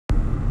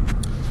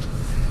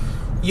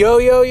Yo,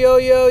 yo, yo,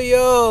 yo,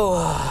 yo.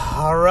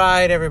 All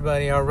right,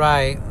 everybody. All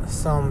right.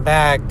 So I'm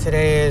back.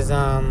 Today is,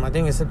 I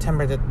think it's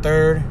September the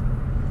 3rd,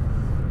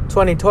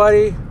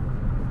 2020.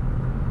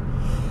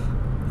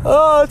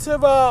 Oh, it's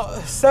about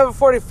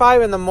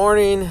 7:45 in the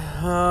morning.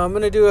 I'm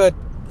going to do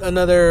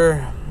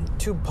another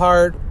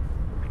two-part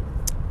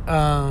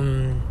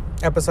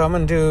episode. I'm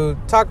going to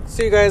talk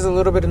to you guys a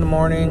little bit in the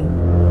morning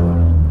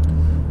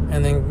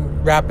and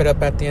then wrap it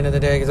up at the end of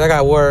the day because I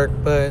got work,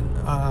 but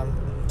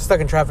stuck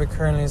in traffic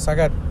currently, so I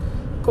got a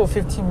cool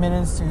 15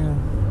 minutes to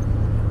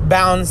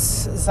bounce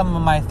some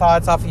of my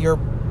thoughts off of your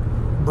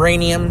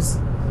brainiums.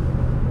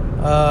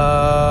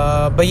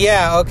 But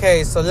yeah,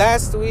 okay, so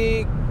last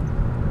week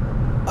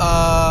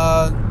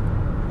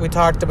we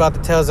talked about the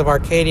Tales of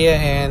Arcadia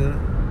and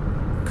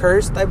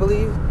Cursed, I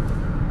believe.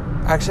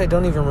 Actually, I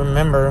don't even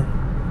remember.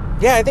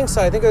 Yeah, I think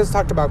so. I think it was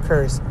talked about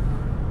Cursed.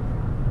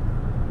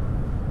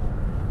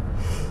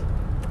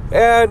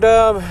 And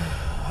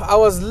I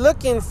was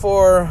looking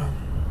for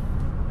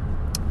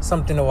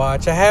something to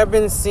watch. I have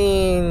been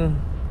seeing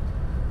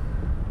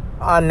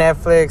on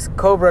Netflix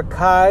Cobra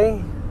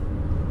Kai,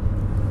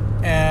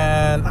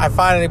 and I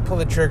finally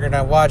pulled the trigger and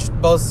I watched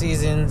both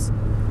seasons.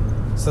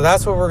 So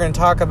that's what we're going to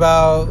talk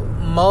about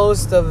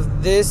most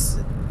of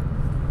this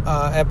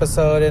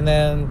episode, and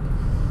then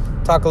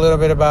talk a little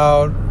bit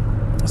about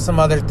some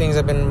other things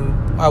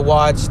I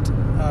watched,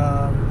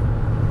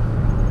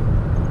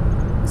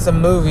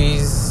 some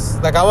movies.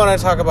 Like I want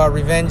to talk about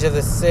Revenge of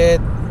the Sith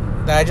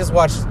that I just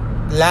watched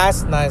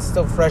last night,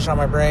 still fresh on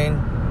my brain.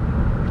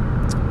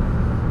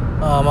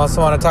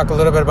 Also want to talk a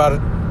little bit about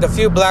the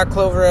few Black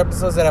Clover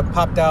episodes that have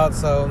popped out.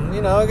 So,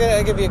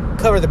 I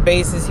cover the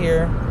bases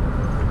here.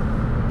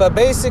 But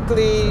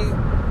basically,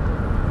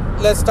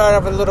 let's start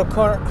off with a little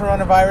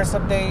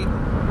coronavirus update.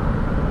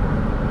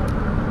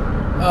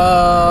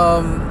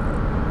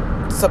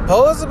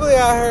 Supposedly,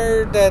 I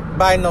heard that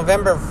by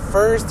November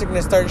 1st, they're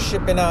going to start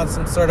shipping out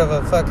some sort of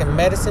a fucking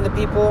medicine to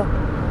people.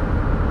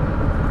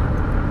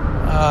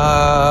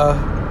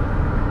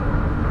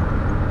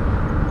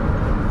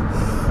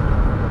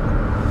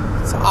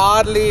 It's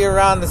oddly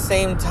around the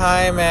same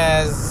time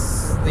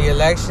as the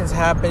elections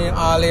happening,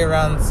 oddly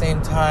around the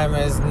same time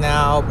as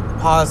now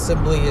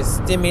possibly a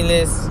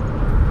stimulus.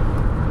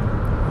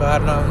 But I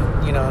don't know,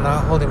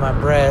 not holding my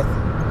breath.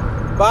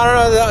 But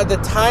I don't know,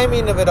 the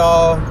timing of it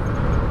all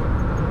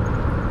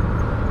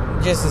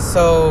just is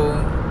so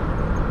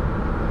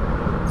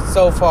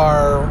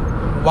far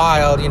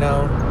wild,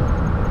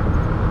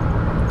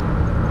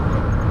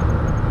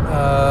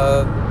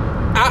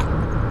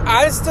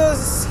 I still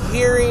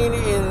hearing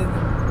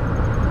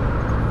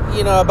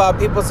about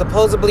people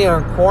supposedly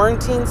on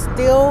quarantine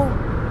still.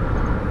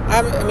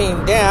 I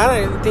mean, damn,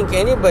 I don't think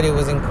anybody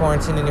was in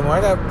quarantine anymore.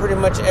 I thought pretty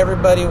much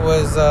everybody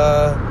was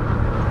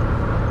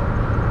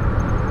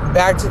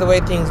back to the way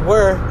things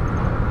were.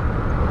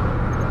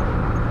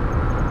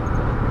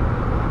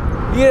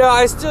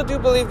 I still do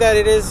believe that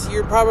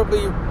your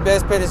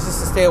best bet is just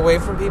to stay away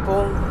from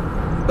people.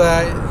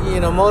 But,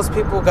 most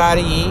people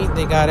gotta eat.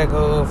 They gotta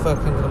go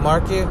fucking to the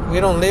market. We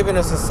don't live in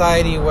a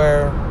society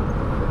where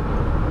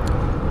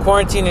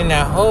quarantining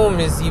at home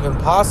is even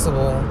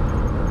possible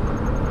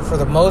for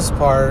the most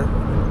part,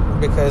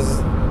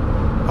 because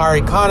our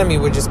economy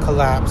would just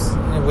collapse,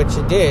 which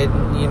it did,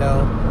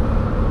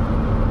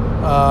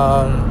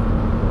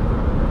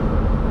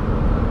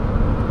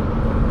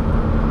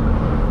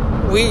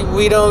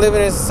 We don't live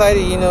in a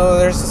society,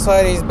 their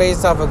society is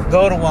based off of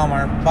go to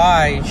Walmart,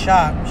 buy,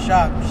 shop,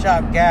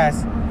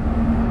 gas.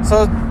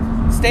 So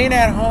staying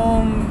at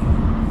home,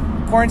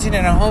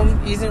 quarantining at home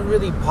isn't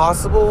really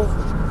possible.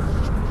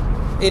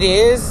 It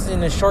is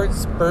in a short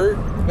spurt,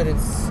 but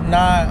it's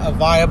not a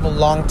viable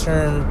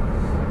long-term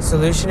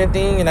solution to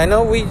thing. And I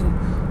know we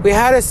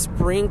had a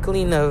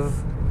sprinkling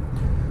of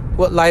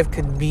what life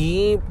could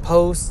be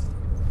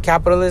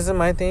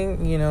post-capitalism, I think,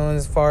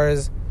 as far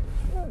as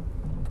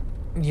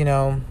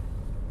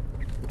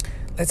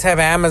let's have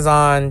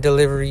Amazon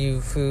deliver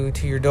you food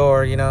to your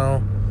door,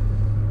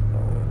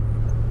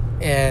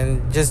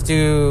 and just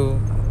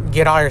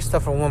get all your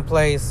stuff from one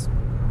place.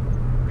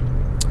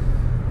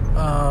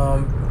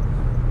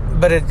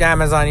 But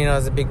Amazon,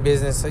 is a big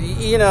business. So,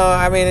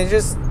 it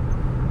just,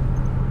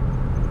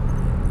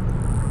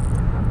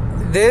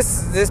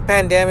 this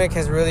pandemic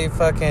has really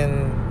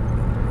fucking,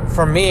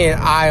 for me,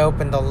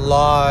 eye-opened a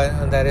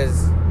lot. That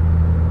is,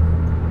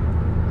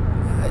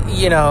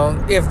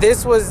 if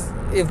this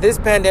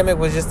pandemic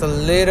was just a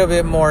little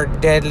bit more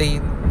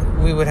deadly,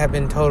 we would have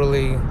been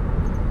the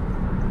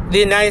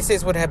United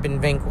States would have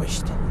been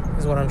vanquished,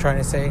 is what I'm trying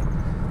to say.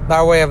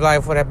 Our way of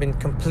life would have been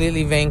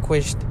completely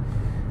vanquished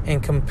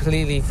and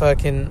completely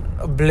fucking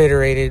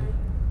obliterated.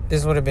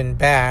 This would have been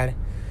bad.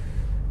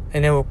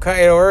 And it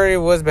already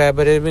was bad,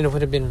 but it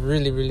would have been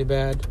really, really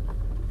bad.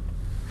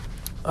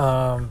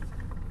 But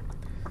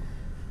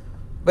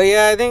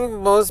yeah, I think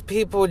most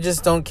people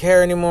just don't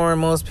care anymore.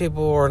 Most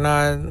people are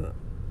not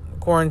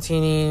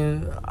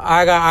quarantining.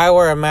 I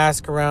wear a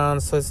mask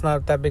around, so it's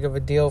not that big of a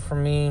deal for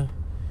me.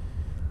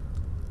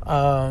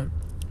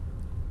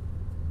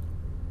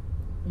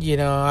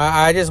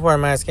 I just wear a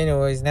mask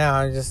anyways now.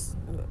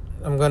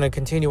 I'm going to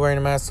continue wearing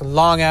a mask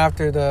long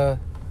after the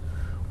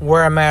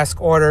wear a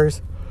mask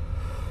orders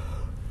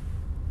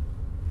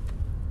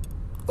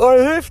are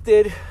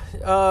lifted.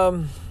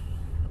 And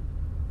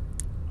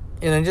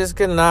I'm just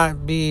going to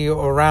not be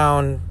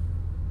around.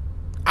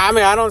 I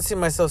mean, I don't see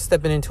myself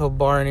stepping into a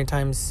bar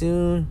anytime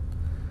soon.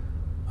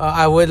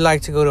 I would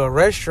like to go to a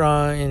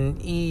restaurant and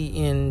eat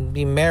and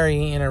be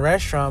merry in a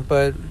restaurant,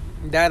 but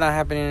that not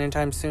happening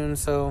anytime soon.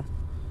 So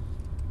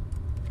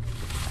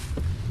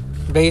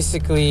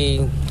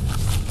basically,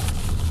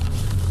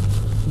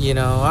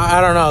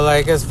 I don't know.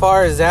 Like, as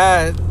far as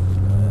that,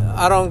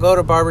 I don't go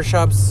to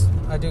barbershops.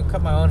 I do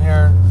cut my own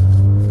hair.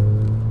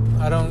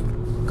 I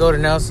don't go to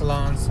nail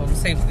salons, so I'm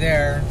safe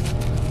there.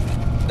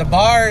 The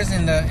bars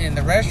and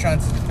the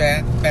restaurants is a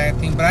bad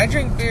thing. But I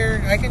drink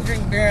beer. I can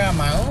drink beer on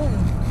my own.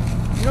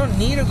 You don't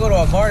need to go to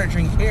a bar to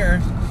drink beer.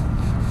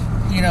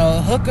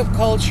 Hookup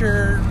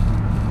culture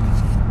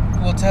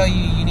will tell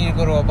you need to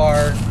go to a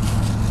bar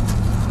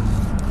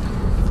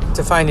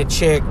to find a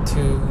chick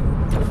to,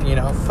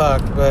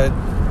 fuck. But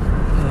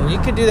you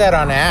could do that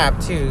on an app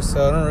too.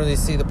 So I don't really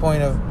see the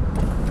point of.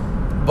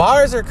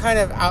 Bars are kind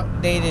of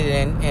outdated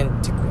and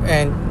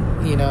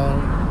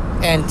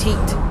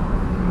antiqued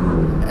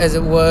as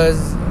it was.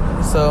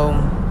 So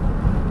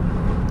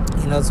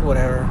it's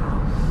whatever.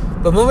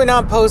 But moving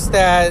on, post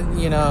that,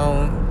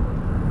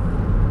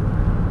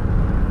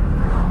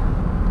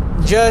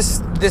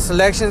 just this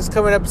election's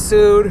coming up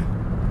soon.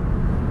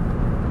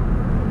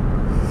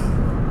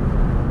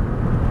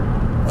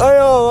 I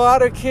know a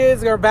lot of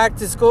kids are back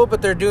to school,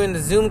 but they're doing the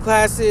Zoom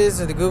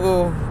classes or the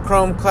Google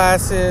Chrome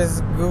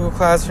classes, Google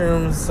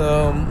Classrooms.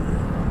 So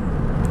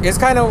it's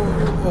kind of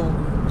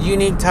a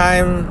unique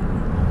time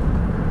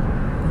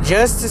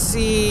just to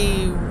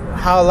see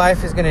how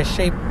life is going to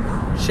shape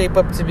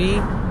up to be.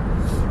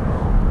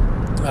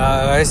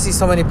 I see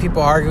so many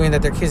people arguing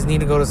that their kids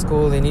need to go to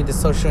school, they need the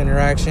social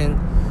interaction.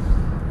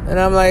 And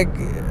I'm like,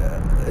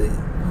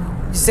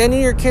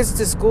 sending your kids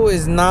to school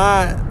is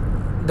not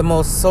the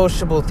most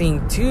sociable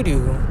thing to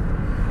do.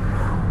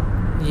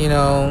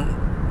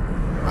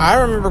 I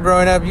remember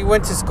growing up, you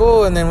went to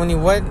school, and then when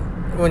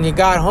you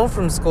got home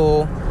from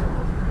school,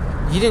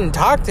 you didn't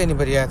talk to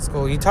anybody at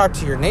school. You talked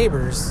to your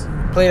neighbors.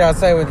 You played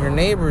outside with your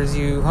neighbors.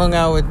 You hung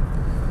out with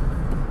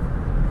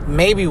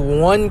maybe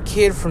one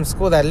kid from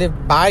school that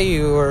lived by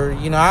you, or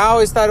I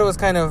always thought it was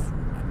kind of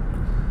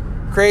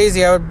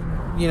crazy. I would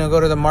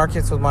go to the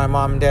markets with my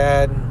mom and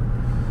dad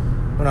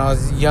when I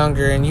was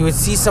younger, and you would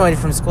see somebody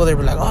from school. They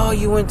were like, oh,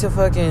 you went to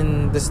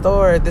fucking the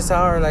store at this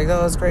hour. Like,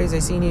 oh, that's crazy, I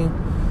seen you.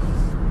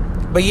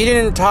 But you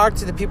didn't talk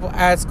to the people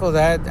at school.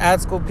 That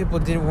at school people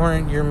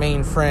weren't your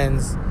main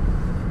friends.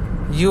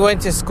 You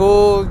went to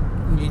school,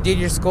 you did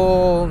your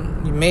school,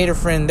 you made a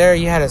friend there,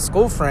 you had a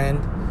school friend.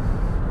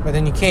 But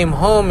then you came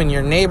home and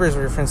your neighbors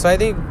were your friends. So I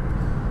think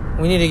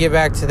we need to get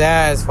back to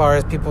that, as far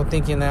as people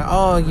thinking that,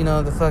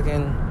 the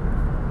fucking,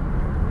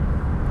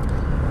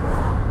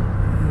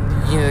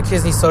 the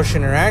kids need social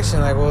interaction.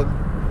 Like, well,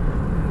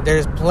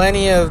 there's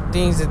plenty of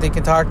things that they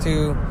can talk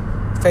to,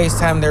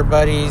 FaceTime their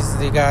buddies.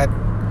 They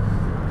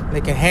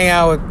can hang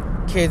out with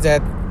kids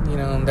that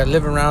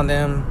live around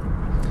them.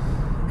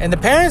 And the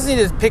parents need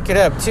to pick it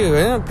up too.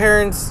 And the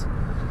parents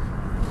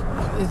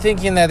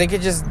thinking that they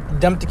could just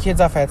dump the kids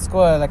off at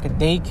school at like a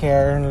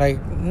daycare, and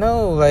like,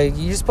 no, like,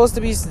 you're supposed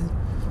to be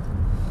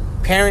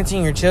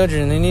parenting your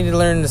children. They need to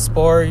learn the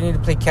sport. You need to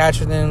play catch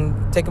with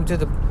them, take them to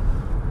the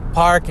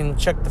park and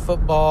chuck the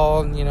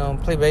football,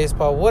 play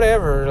baseball,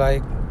 whatever.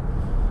 Like,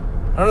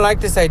 I don't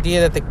like this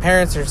idea that the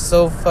parents are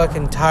so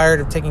fucking tired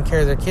of taking care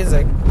of their kids.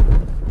 Like,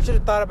 you should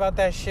have thought about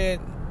that shit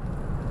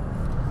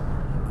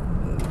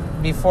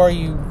before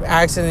you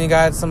accidentally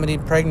got somebody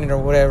pregnant or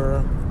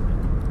whatever,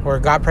 or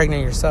got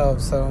pregnant yourself.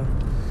 So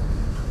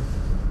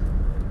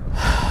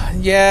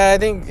yeah, I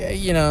think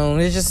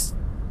it's just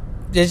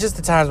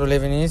the times we're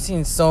living in. You've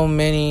seen so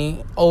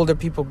many older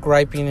people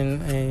griping,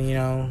 and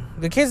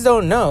the kids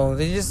don't know.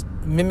 They just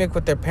mimic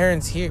what their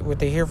parents hear, what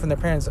they hear from their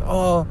parents.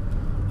 Oh,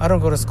 I don't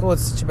go to school,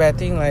 it's such a bad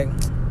thing. Like,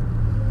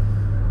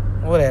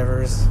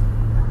 whatever's.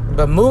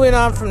 But moving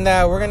on from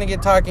that, we're gonna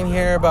get talking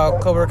here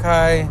about Cobra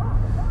Kai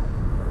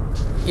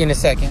in a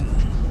second.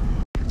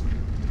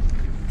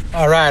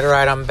 All right,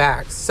 I'm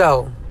back.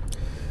 So,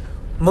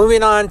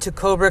 moving on to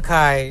Cobra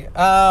Kai.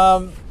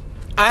 I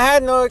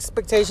had no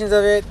expectations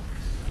of it.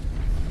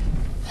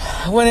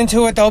 I went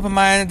into it with open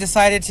mind and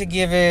decided to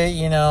give it,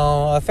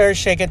 a fair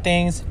shake at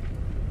things.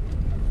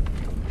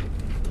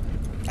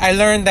 I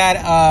learned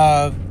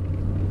that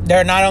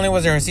there not only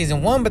was there a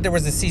season 1, but there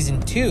was a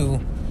season 2.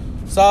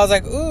 So I was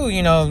like, ooh,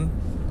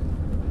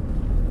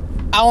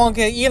 I won't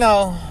get,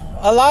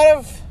 a lot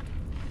of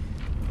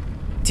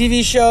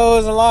TV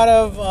shows, a lot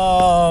of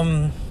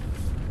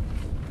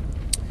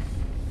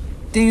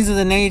things of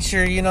the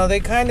nature, they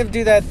kind of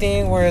do that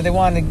thing where they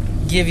want to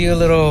give you a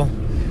little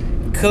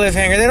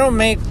cliffhanger. They don't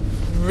make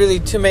really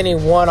too many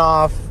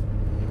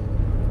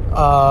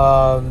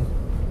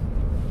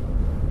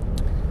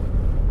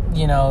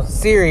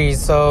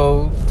series.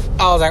 So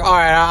I was like, all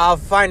right, I'll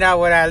find out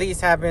what at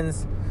least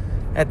happens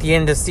at the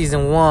end of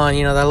season 1.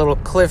 That little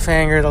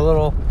cliffhanger, the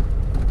little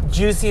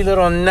juicy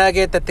little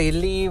nugget that they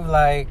leave,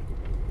 like,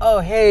 oh,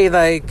 hey,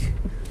 like,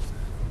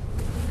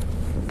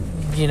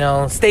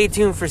 stay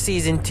tuned for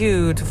season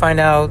 2 to find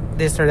out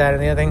this or that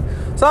and the other thing.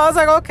 So I was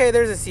like, okay,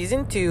 there's a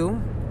season 2.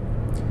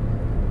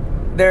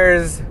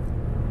 There's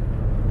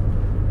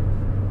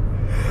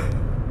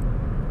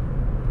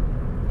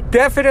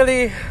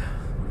definitely,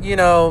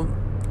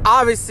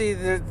 obviously,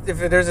 if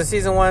there's a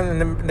season 1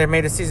 and they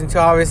made a season 2,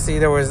 obviously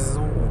there was,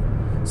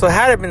 so it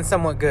had been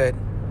somewhat good.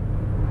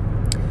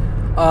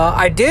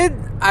 I did,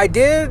 like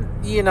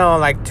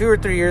 2 or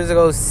 3 years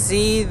ago,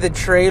 see the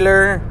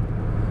trailer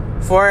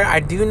for it. I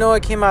do know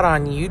it came out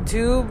on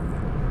YouTube,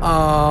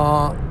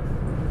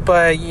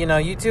 but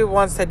YouTube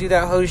wants to do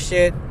that host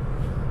shit,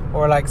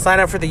 or like sign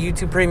up for the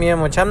YouTube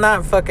Premium, which I'm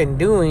not fucking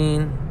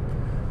doing.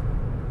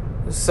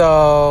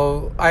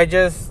 So I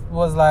just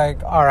was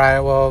like, all right,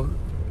 well,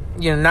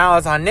 now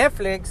it's on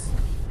Netflix,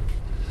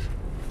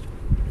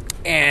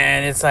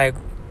 and it's like,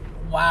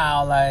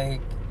 wow,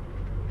 like,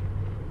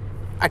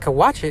 I could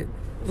watch it,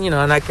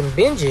 and I can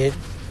binge it.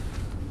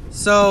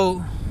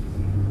 So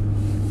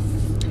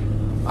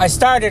I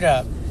started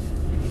up,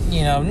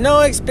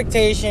 no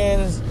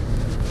expectations.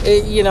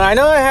 I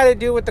know it had to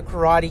do with the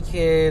Karate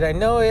Kid. I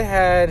know it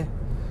had,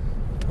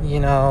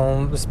 it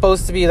was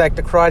supposed to be like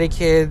the Karate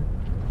Kid,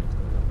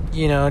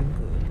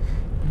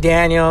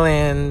 Daniel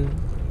and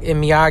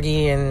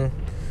Miyagi and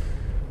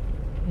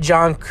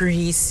John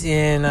Kreese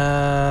and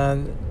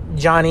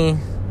Johnny.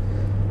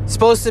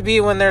 Supposed to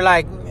be when they're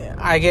like,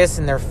 I guess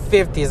in their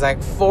 50s,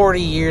 like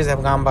 40 years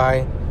have gone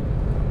by.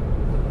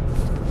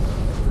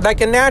 Like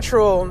the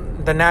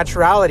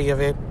naturality of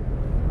it,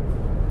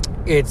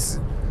 it's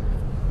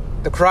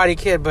the Karate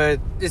Kid, but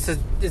it's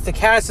the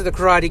cast of the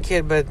Karate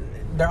Kid, but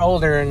they're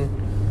older, and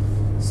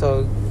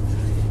so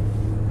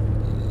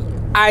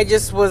I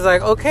just was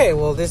like, okay,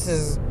 well, let's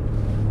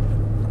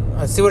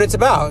see what it's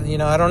about.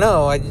 I don't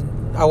know.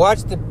 I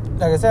watched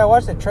I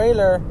watched the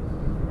trailer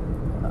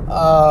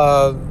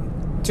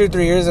 2 or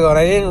 3 years ago, and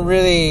I didn't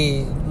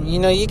really,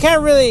 you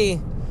can't really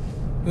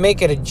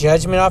make it a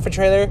judgment off a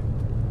trailer.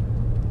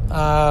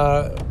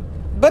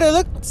 But it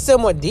looked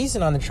somewhat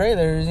decent on the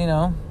trailers,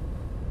 I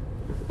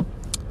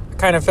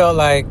kind of felt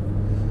like,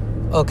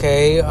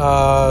 okay,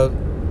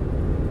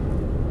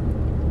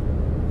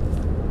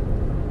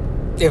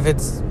 if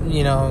it's,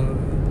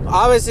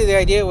 obviously the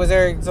idea was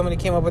there, somebody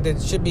came up with it.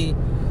 It should be,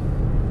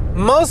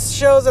 most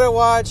shows that I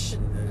watch,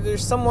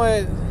 there's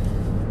somewhat,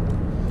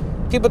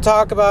 people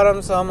talk about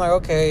them, so I'm like,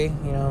 okay,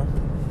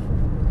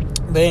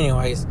 But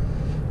anyways,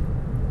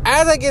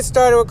 as I get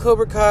started with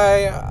Cobra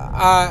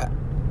Kai,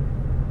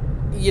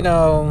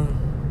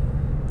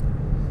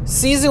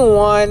 season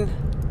 1,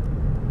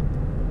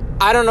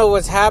 I don't know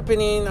what's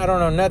happening. I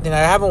don't know nothing. I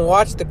haven't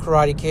watched the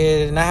Karate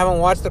Kid, and I haven't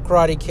watched the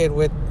Karate Kid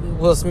with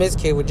Will Smith's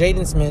kid, with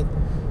Jaden Smith.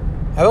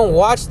 I haven't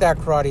watched that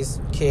Karate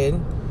Kid,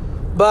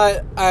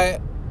 but I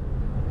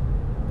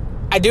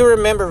do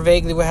remember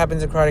vaguely what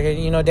happens in Karate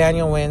Kid.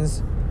 Daniel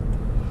wins.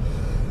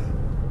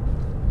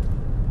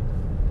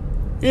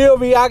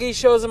 Miyagi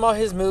shows him all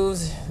his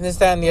moves, this,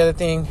 that, and the other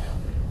thing.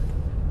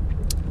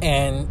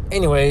 And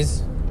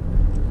anyways,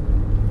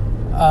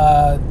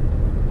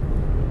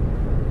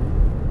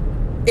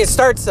 it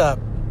starts up.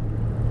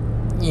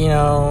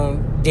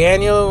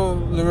 Daniel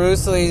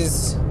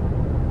LaRusso's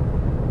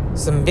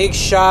some big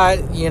shot,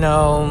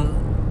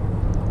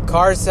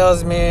 car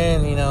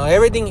salesman,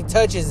 everything he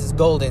touches is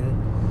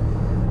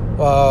golden.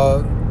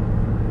 Well,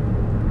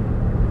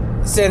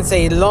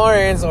 Sensei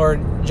Lawrence, or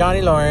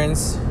Johnny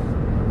Lawrence,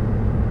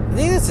 I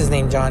think that's his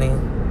name, Johnny.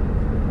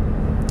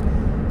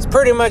 It's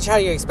pretty much how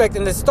you expect.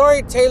 And the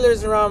story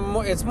tailors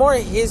around, it's more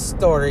his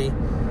story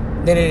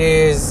than it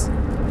is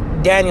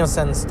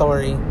Danielson's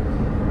story.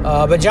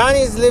 But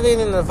Johnny's living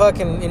in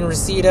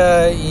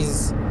Reseda.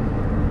 He's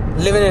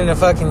living in a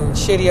fucking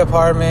shitty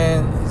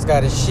apartment. He's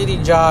got a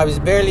shitty job. He's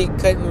barely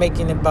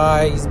making it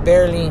by. He's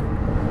barely,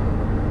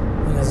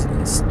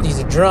 he's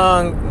a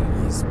drunk.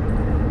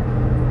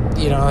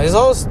 His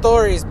whole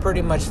story is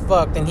pretty much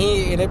fucked. And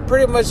it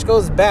pretty much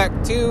goes back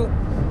to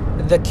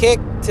the kick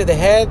to the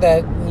head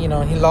that, he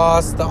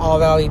lost the All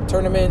Valley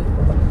tournament.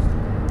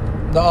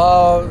 The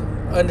All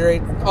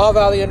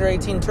Valley Under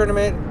 18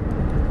 tournament.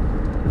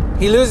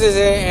 He loses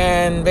it,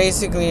 and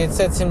basically it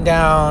sets him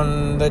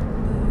down the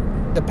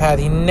path.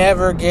 He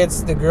never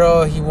gets the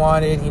girl he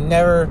wanted. He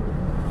never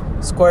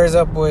squares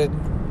up with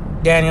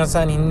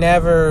Danielson. He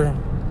never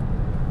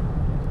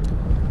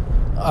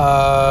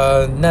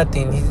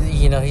nothing.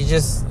 He's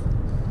just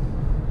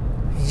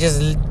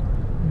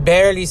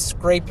barely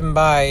scraping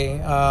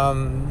by.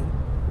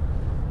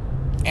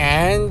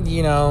 And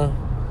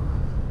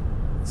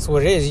that's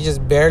what it is. He's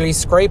just barely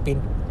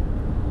scraping.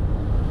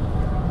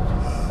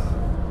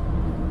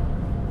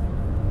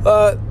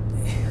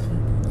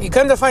 You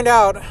come to find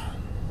out,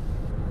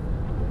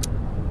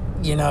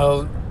 he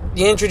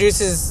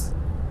introduces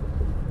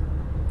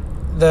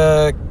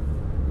the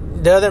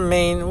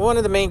one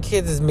of the main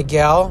kids is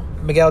Miguel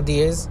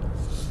Diaz.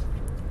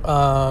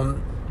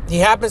 He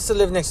happens to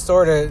live next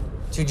door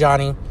to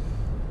Johnny,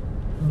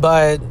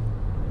 but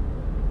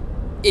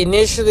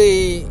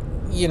initially,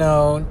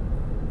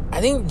 I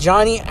think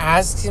Johnny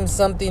asked him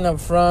something up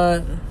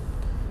front,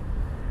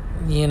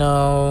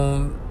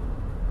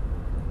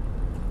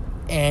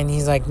 and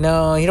he's like,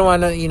 no, he don't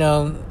want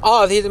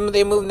to,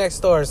 they moved next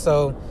door,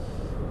 so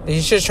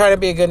he's just trying to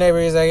be a good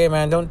neighbor. He's like, hey,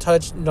 man, don't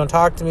talk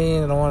to me,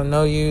 I don't want to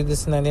know you,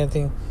 this and that and the other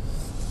thing.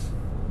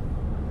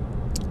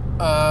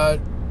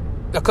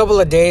 A couple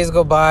of days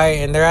go by,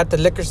 and they're at the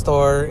liquor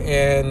store,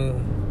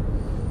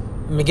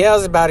 and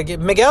Miguel's a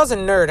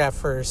nerd at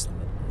first.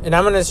 And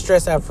I'm going to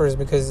stress at first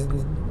because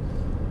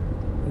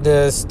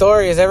the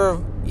story is ever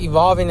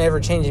evolving, ever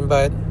changing.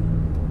 But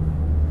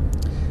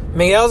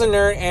Miguel's a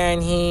nerd,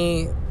 and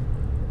he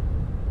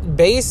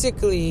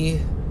basically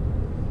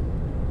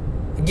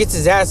gets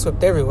his ass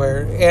whipped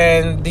everywhere.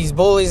 And these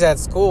bullies at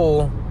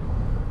school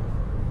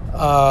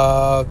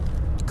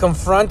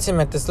confront him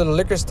at this little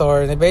liquor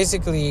store, and they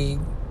basically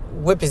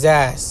whip his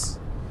ass.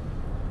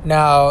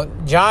 Now,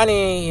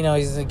 Johnny,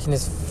 he's like in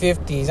his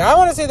 50s. I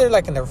want to say they're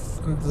like in their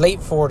late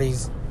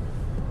 40s.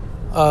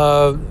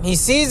 He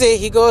sees it.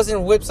 He goes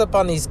and whips up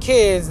on these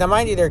kids. Now,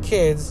 mind you, they're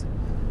kids.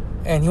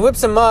 And he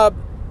whips them up.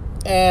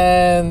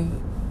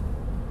 And,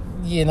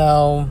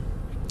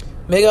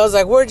 Miguel's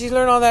like, where'd you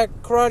learn all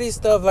that karate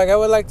stuff? Like, I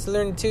would like to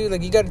learn it too.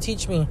 Like, you got to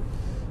teach me.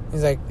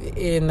 He's like,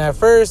 at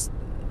first,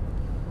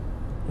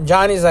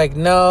 Johnny's like,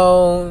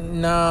 no.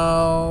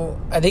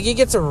 I think he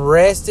gets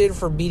arrested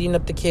for beating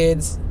up the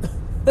kids.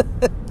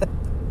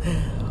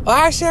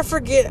 Actually, I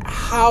forget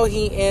how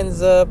he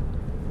ends up.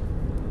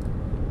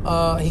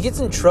 He gets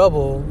in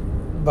trouble,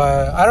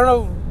 but I don't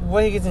know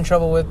what he gets in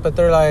trouble with. But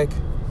they're like,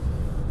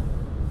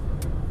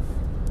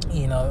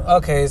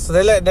 okay, so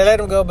they let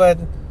him go, but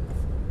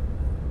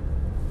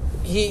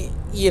he,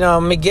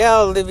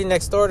 Miguel living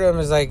next door to him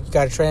is like, you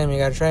gotta train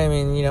me.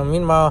 And,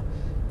 meanwhile,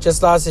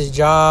 just lost his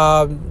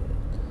job.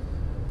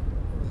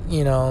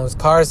 His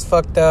car's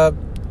fucked up.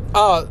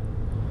 Oh,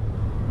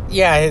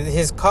 yeah,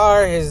 his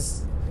car,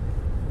 his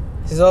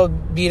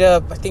old beat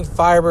up, I think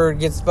Firebird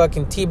gets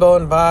fucking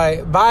T-boned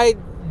by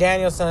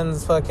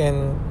Danielson's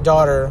fucking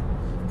daughter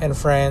and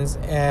friends,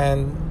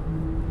 and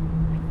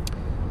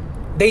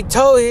they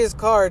tow his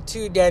car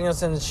to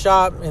Danielson's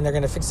shop, and they're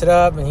gonna fix it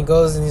up, and he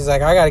goes and he's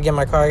like, I gotta get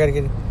my car,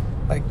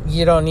 like,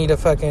 you don't need a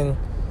fucking,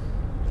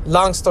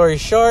 long story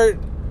short,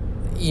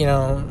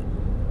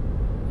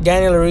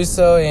 Daniel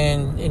LaRusso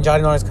and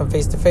Johnny Lawrence come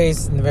face to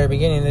face in the very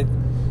beginning.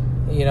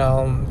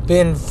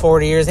 Been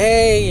 40 years.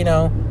 Hey,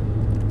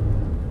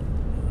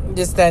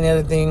 this, that, and the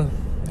other thing.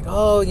 Like,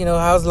 oh,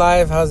 how's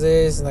life? How's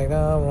this? And like,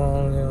 oh,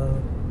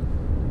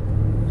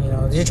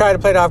 well, you try to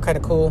play it off kind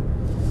of cool.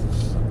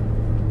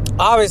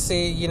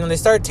 Obviously, they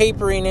start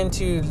tapering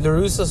into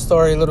LaRusso's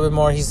story a little bit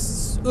more.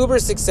 He's uber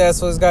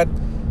successful. He's got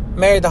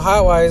married the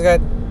hot wife. He's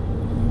got,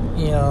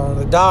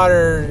 the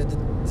daughter,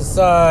 the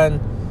son.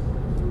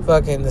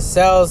 Fucking the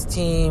sales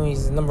team.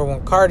 He's the number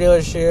one car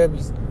dealership.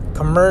 He's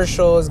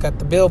commercial. He's got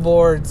the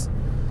billboards.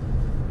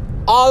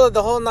 All of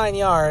the whole 9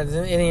 yards.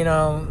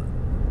 And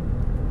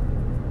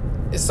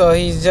so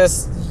he's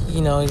just,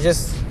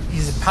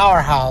 he's a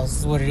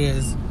powerhouse is what it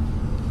is.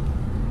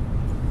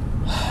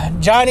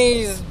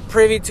 Johnny's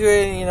privy to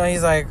it.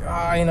 He's like,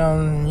 he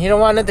don't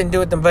want nothing to do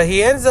with them. But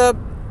he ends up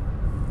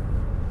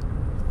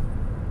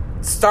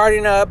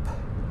starting up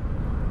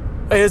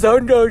his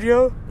own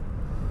dojo.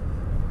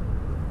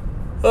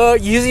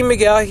 Using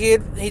Miguel,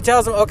 he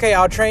tells him, okay,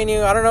 I'll train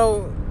you. I don't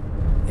know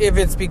if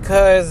it's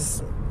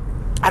because,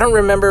 I don't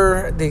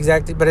remember the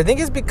exact, but I think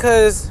it's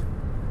because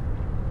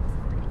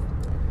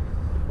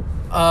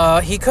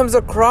he comes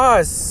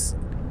across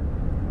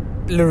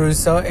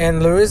LaRusso,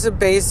 and LaRusso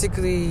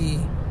basically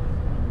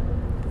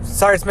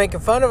starts making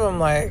fun of him,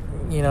 like,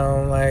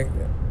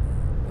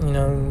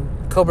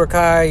 Cobra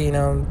Kai,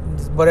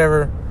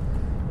 whatever.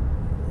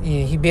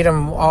 He beat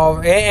him all,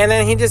 and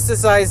then he just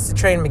decides to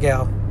train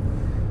Miguel.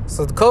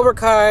 So the Cobra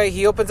Kai,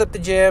 he opens up the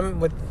gym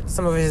with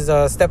some of his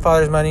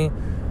stepfather's money.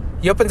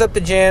 He opens up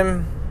the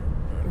gym,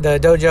 the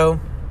dojo,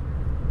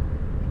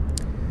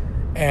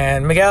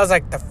 and Miguel's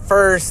like the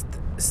first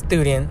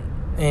student,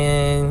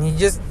 and he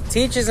just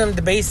teaches him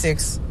the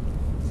basics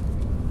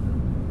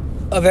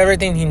of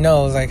everything he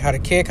knows, like how to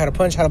kick, how to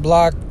punch, how to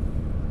block.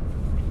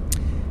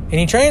 And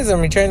he trains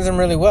them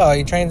really well.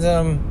 He trains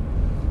them,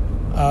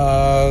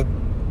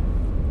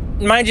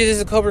 mind you, this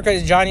is Cobra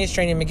Kai. Johnny's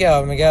training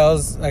Miguel.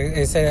 Miguel's, like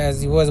I said,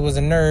 as he was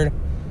a nerd.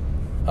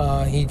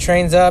 He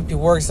trains up, he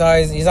works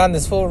out, he's on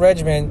this full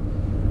regimen.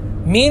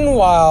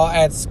 Meanwhile,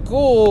 at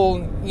school,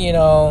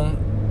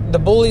 the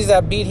bullies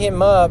that beat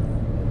him up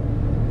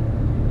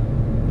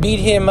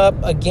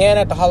again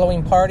at the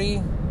Halloween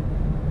party.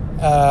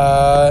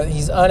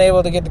 He's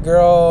unable to get the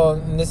girl,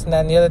 and this and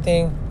that and the other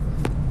thing.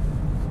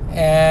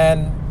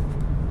 And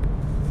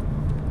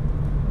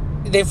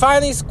they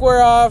finally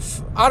square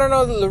off. I don't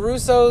know,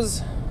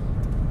 LaRusso's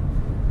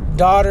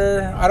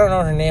daughter, I don't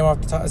know her name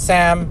off the top,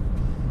 Sam.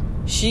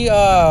 She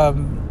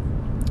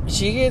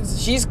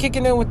she's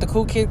kicking in with the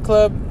cool kid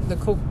club, the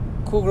cool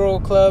girl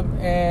club,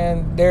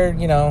 and they're,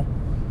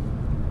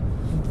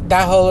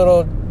 that whole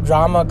little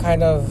drama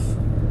kind of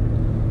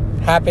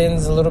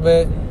happens a little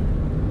bit.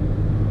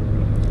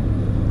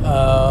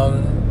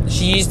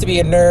 She used to be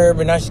a nerd,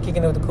 but now she's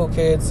kicking it with the cool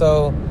kids.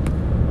 So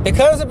it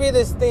comes to be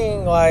this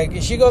thing,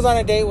 like, she goes on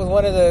a date with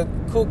one of the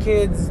cool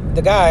kids,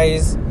 the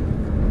guys,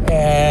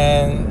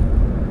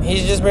 and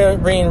he's just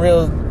being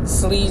real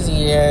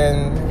sleazy,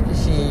 and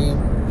she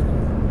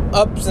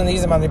ups and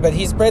leaves him on there. But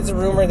he spreads a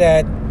rumor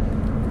that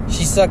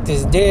she sucked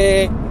his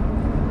dick,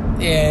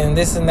 and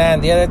this and that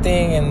and the other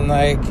thing, and,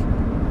 like,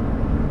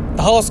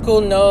 the whole school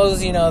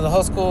knows, the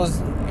whole school's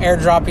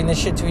airdropping this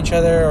shit to each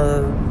other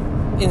or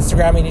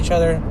Instagramming each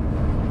other.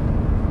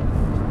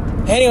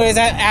 Anyways,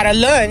 at a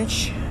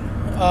lunch,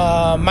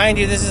 mind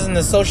you, this is in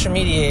the social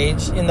media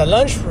age, in the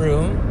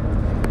lunchroom,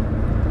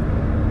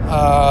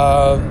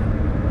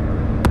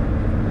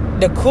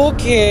 the cool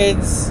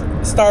kids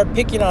start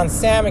picking on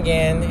Sam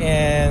again,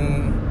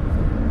 and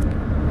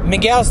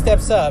Miguel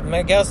steps in,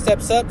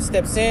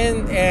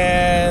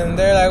 and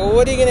they're like, well,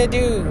 what are you gonna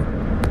do?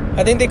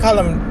 I think they call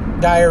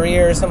him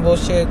diarrhea or some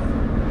bullshit.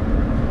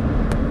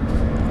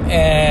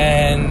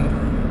 And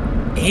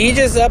he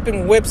just up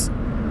and whips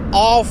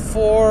all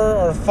 4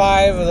 or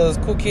 5 of those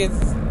cool kids,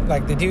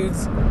 like the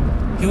dudes.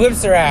 He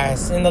whips their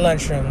ass in the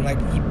lunchroom. Like,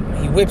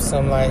 he whips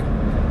them, like,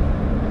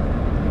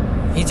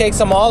 he takes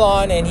them all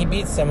on and he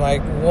beats them,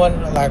 like,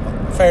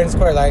 fair and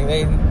square. Like,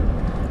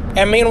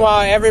 and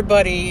meanwhile,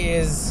 everybody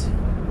is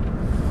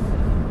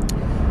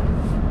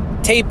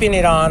taping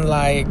it on,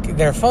 like,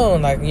 their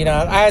phone, like,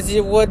 as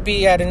it would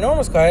be at a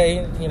normal school.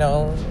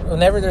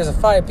 Whenever there's a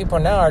fight, people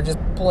now are just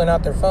pulling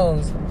out their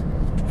phones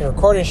and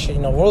recording shit,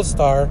 World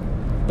Star.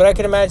 But I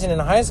could imagine in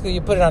high school,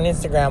 you put it on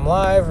Instagram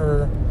Live,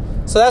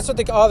 so that's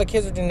what all the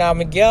kids are doing now.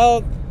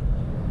 Miguel,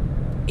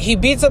 he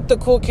beats up the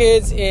cool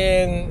kids,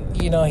 and,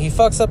 he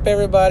fucks up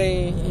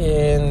everybody,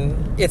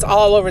 and it's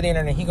all over the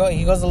internet. He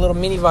goes a little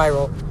mini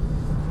viral.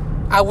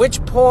 At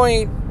which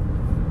point,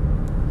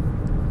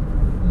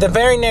 the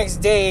very next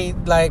day,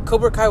 like,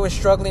 Cobra Kai was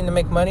struggling to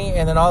make money,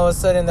 and then all of a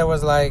sudden there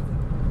was like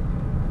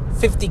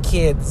 50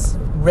 kids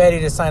ready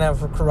to sign up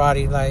for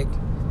karate, like,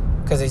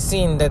 because they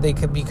seen that they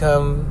could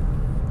become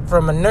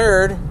from a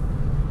nerd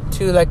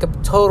to like a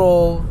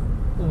total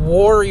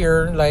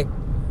warrior, like,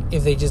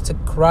 if they just took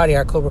karate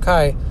at Cobra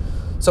Kai.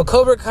 So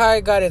Cobra Kai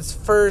got its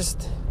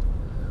first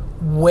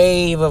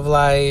wave of,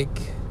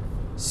 like,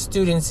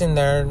 students in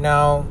there.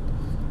 Now,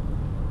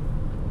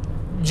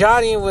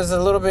 Johnny was a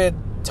little bit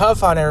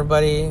tough on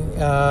everybody,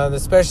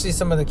 especially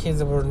some of the kids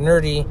that were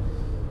nerdy.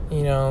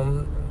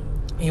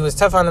 He was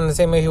tough on them the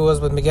same way he was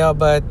with Miguel,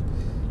 but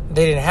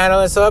they didn't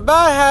handle it. So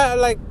about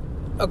like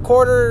a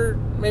quarter,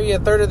 maybe a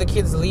third of the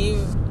kids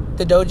leave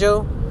the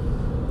dojo.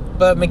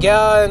 But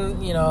Miguel,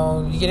 and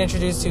you get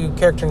introduced to a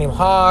character named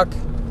Hawk.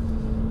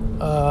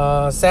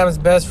 Sam's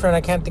best friend,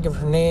 I can't think of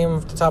her name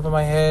off the top of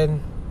my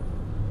head.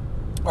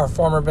 Our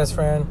former best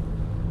friend.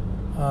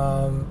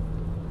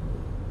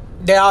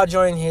 They all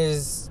joined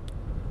his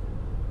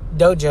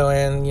dojo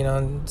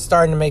and,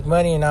 starting to make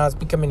money, and now it's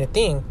becoming a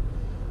thing.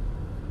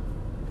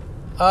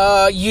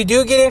 You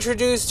do get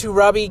introduced to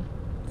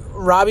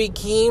Robbie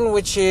Keane,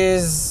 which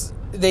is,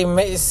 they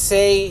may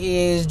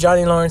say, is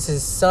Johnny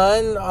Lawrence's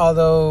son,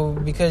 although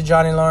because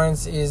Johnny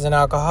Lawrence is an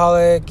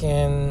alcoholic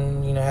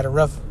and, had a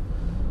rough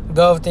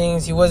go of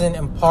things, he wasn't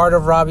a part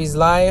of Robbie's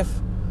life.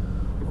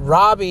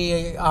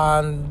 Robbie,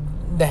 on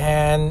the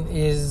hand,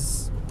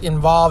 is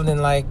involved in,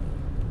 like,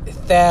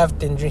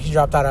 theft, and he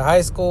dropped out of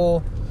high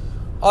school.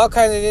 All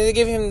kinds of, they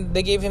gave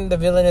him the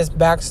villainous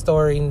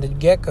backstory in the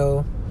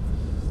get-go.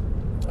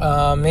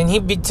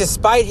 And to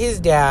spite his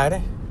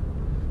dad,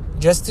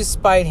 just to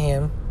spite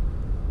him.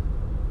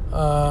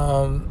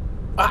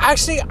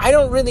 Actually, I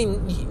don't really.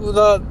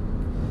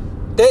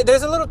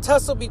 There's a little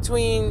tussle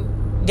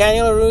between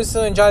Daniel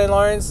LaRusso and Johnny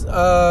Lawrence.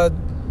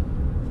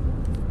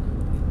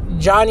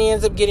 Johnny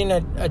ends up getting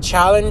a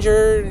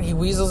challenger. He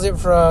weasels it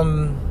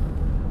from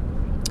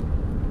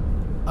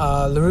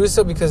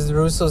LaRusso because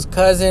LaRusso's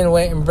cousin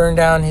went and burned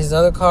down his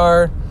other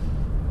car.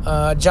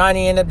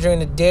 Johnny ended up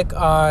doing a dick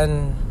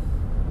on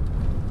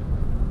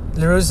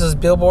LaRusso's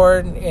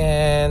billboard,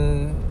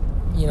 and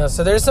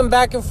so there's some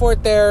back and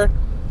forth there.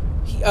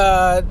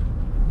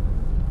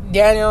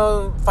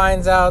 Daniel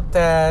finds out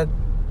that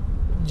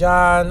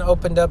John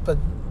opened up a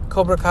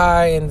Cobra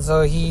Kai, and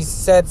so he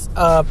sets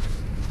up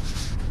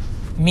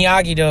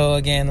Miyagi-Do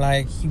again,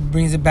 like, he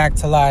brings it back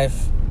to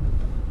life.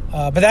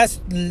 But that's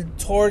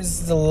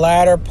towards the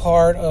latter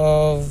part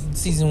of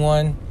season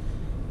 1.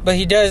 But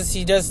he does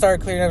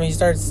start clearing up. He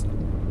starts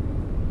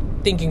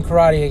thinking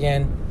karate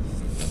again.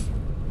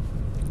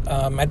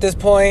 At this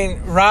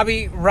point,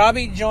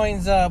 Robbie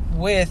joins up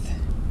with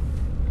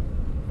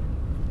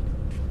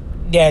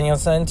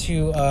Danielson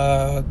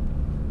to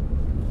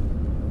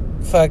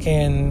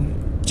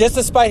just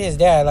to spite his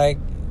dad. Like,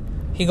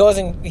 he goes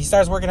and he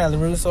starts working at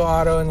LaRusso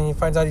Auto, and then he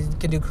finds out he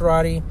can do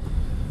karate.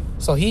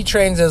 So he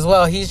trains as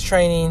well. He's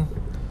training.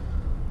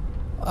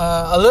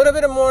 A little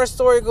bit of more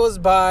story goes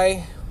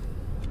by.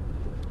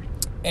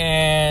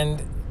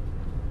 And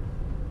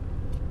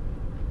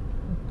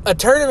a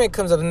tournament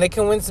comes up, and they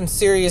can win some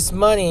serious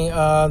money.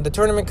 The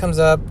tournament comes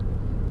up.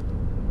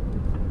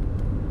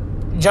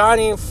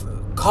 Johnny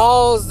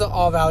calls the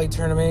All Valley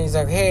tournament. He's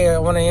like, hey, I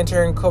want to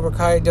enter in Cobra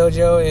Kai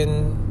dojo,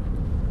 and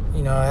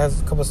I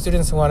have a couple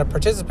students who want to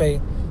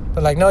participate.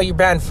 But like, no, you're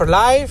banned for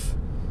life.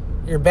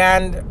 You're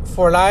banned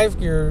for life.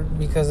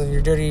 Because of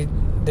the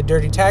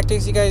dirty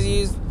tactics you guys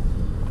use.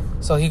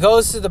 So he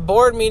goes to the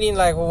board meeting,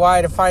 like,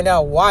 why, to find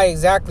out why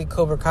exactly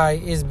Cobra Kai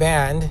is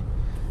banned.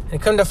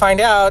 And come to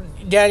find out,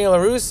 Daniel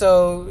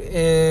LaRusso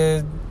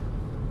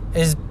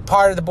is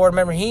part of the board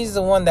member. He's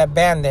the one that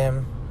banned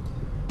them.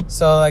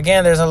 So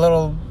again, there's a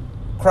little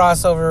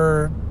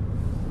crossover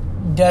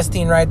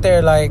dusting right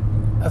there, like,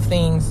 of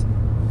things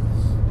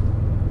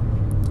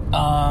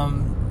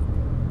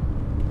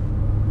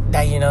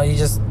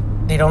that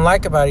they don't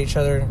like about each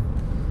other.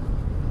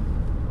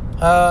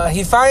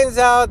 He finds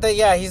out that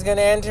he's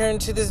gonna enter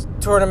into this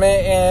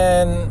tournament,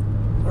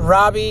 and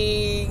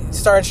Robbie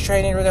starts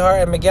training really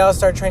hard, and Miguel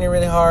starts training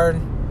really hard.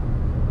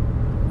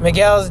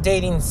 Miguel's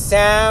dating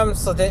Sam,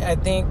 so that I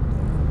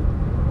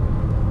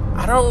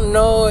don't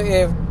know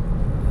if...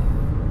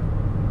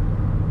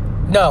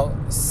 No,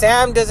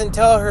 Sam doesn't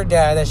tell her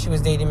dad that she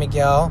was dating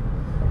Miguel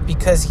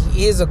because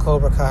he is a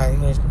Cobra Kai.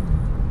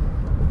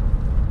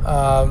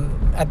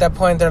 At that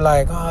point, they're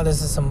like, oh,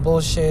 this is some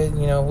bullshit,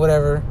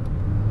 whatever.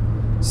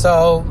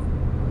 So,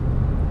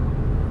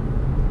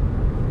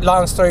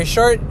 long story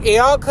short, it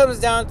all comes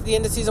down to the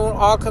end of season 1,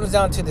 all comes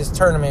down to this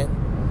tournament.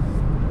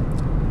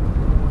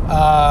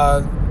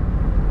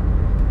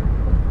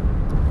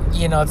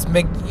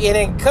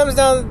 It comes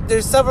down,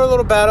 there's several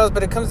little battles,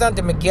 but it comes down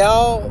to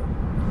Miguel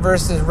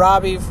versus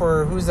Robbie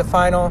for who's the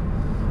final.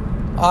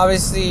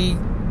 Obviously,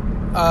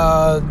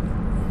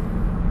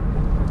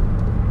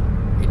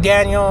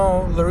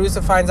 Daniel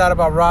LaRusso finds out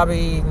about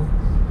Robbie,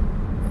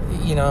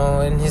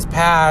 in his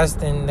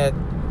past, and that,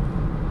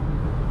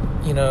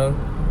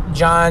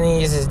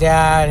 Johnny is his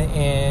dad,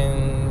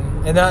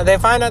 and they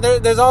find out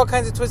there's all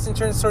kinds of twists and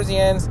turns towards the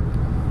ends.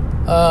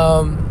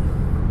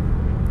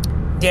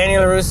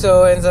 Daniel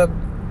LaRusso ends up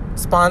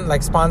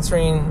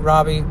sponsoring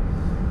Robbie.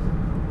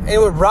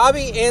 Anyway,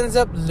 Robbie ends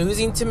up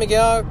losing to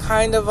Miguel,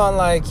 kind of on,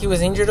 like, he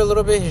was injured a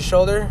little bit, his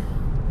shoulder.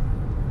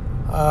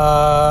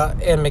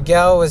 And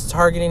Miguel was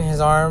targeting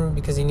his arm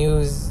because he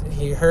knew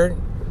he hurt.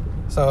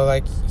 So,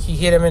 like, he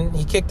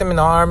kicked him in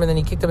the arm, and then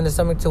he kicked him in the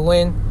stomach to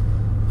win.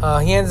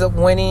 He ends up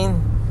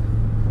winning.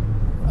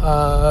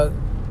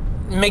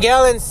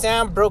 Miguel and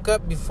Sam broke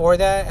up before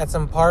that at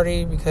some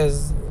party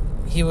because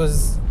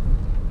Miguel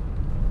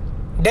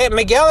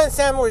and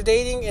Sam were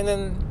dating, and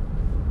then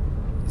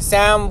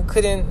Sam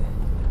couldn't...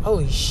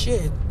 Holy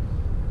shit.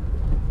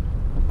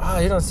 Oh,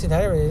 you don't see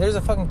that every day. There's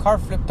a fucking car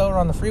flipped over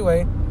on the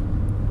freeway.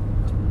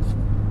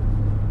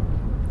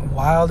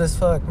 Wild as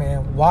fuck,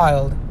 man.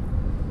 Wild.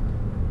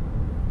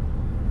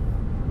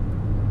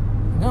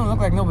 It don't look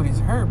like nobody's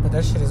hurt, but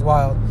that shit is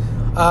wild.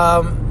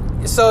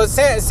 So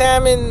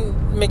Sam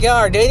and Miguel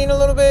are dating a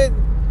little bit,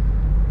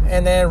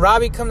 and then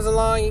Robbie comes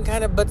along, he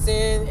kind of butts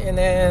in, and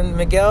then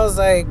Miguel's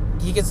like,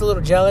 he gets a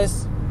little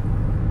jealous.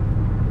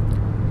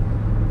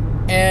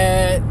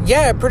 And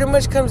it pretty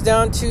much comes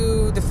down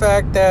to the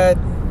fact that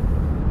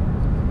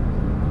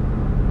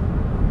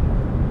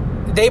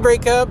they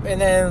break up,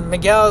 and then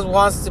Miguel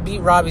wants to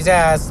beat Robbie's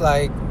ass,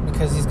 like,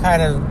 because he's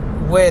kind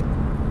of with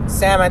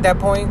Sam at that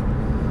point.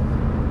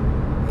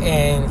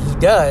 And he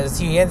does.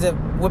 He ends up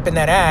whipping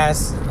that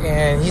ass,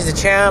 and he's a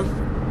champ.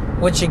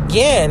 Which,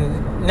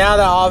 again, now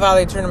that All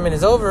Valley tournament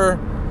is over,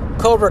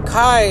 Cobra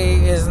Kai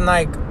is,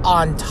 like,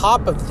 on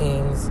top of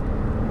things.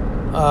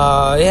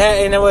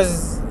 And it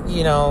was,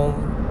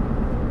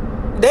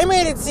 they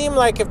made it seem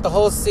like if the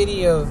whole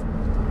city of,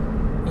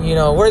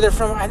 where they're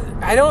from,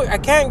 I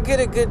can't get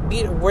a good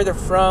beat of where they're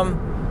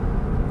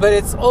from, but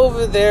it's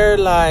over there,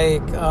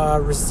 like,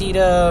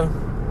 Reseda,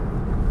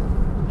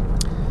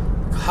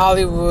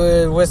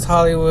 Hollywood, West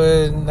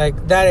Hollywood,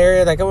 like that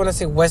area, like I want to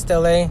say West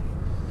LA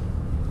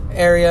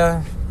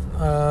area.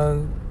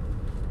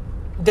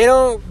 They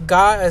don't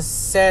got a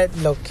set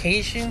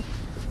location,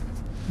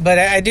 but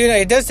I do know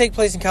it does take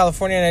place in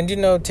California, and I do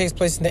know it takes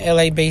place in the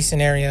LA Basin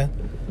area.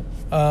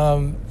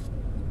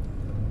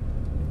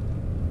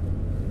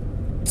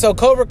 So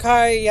Cobra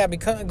Kai,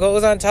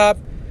 goes on top.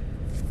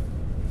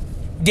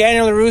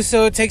 Daniel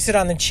LaRusso takes it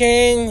on the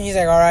chin. He's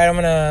like, all right, I'm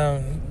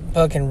gonna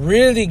fucking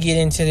really get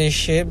into this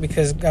shit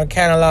because I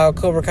can't allow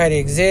Cobra Kai to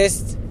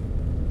exist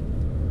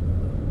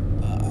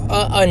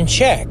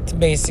unchecked,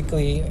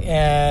 basically.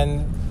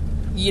 And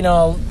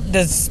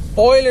the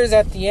spoilers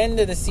at the end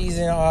of the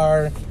season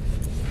are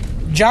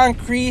John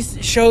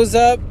Kreese shows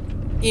up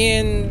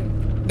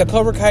in the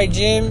Cobra Kai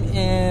gym,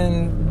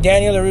 and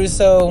Daniel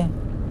LaRusso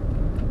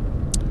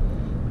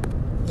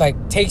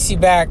takes you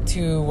back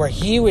to where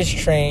he was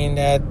trained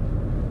at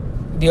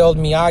the old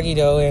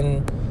Miyagi-Do,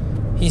 and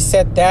he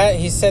set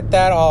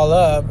that all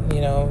up.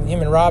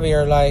 Him and Robbie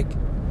are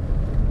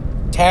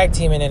tag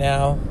teaming it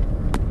now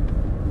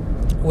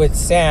with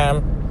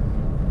Sam.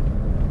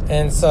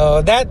 And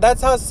so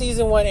that's how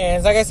season 1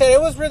 ends. Like I said, it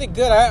was really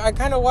good. I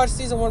kind of watched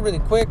season 1 really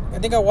quick. I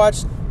think I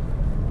watched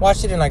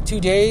it in like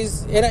 2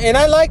 days, and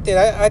I liked it.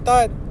 I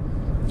thought,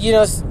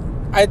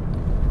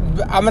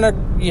 I'm gonna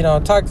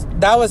talk.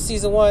 That was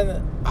season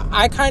 1.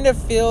 I kind of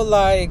feel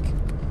like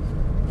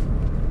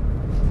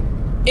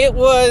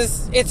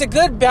it's a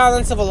good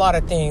balance of a lot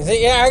of things.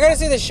 Yeah, I gotta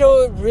say the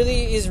show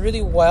is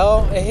really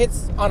well. It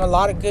hits on a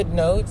lot of good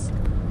notes.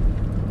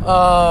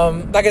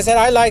 Like I said,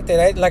 I liked it.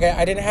 I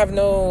didn't have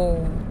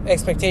no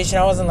expectation.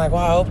 I wasn't like,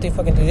 wow, I hope they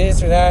fucking do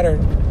this or that, or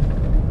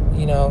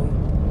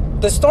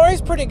the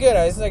story's pretty good.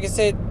 Like I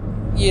said,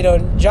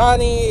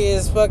 Johnny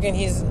is fucking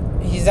he's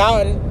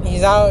out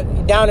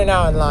down and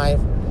out in life.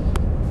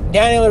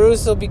 Daniel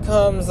LaRusso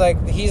becomes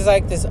he's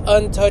like this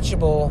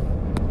untouchable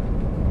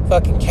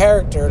fucking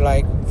character,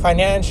 like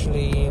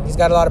financially. He's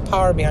got a lot of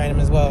power behind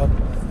him as well.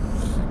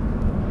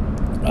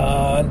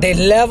 They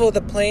level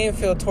the playing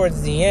field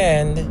towards the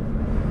end.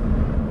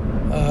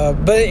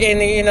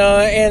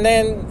 And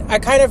then I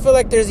kind of feel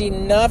like there's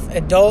enough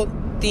adult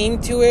theme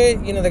to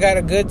it. They got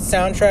a good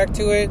soundtrack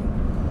to it.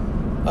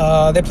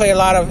 They play a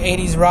lot of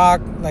 80s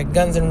rock, like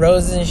Guns N'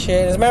 Roses and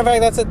shit. As a matter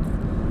of fact,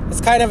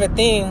 it's kind of a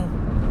thing.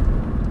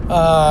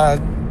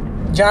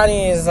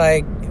 Johnny is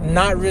like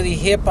not really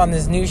hip on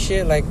this new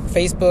shit, like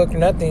Facebook or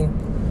nothing.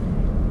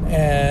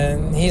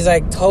 And he's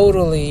like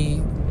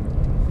totally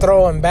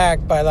thrown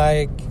back by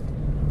like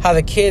how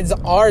the kids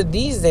are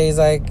these days.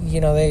 Like,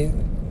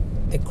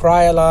 they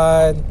cry a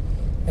lot,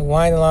 they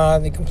whine a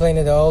lot, they complain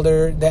to the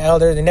elder.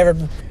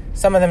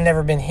 Some of them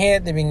never been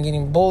hit, they've been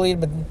getting bullied,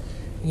 but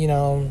they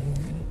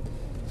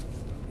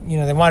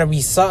want to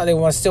be soft.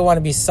 Still want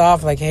to be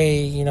soft. Like,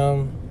 hey,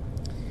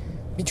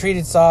 be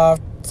treated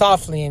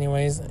softly.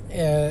 Anyways,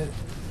 the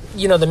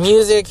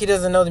music. He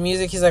doesn't know the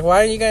music. He's like,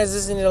 why are you guys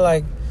listening to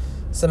like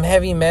some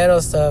heavy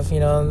metal stuff?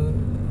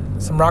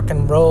 Some rock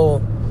and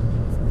roll.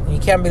 You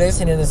can't be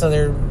listening to this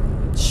other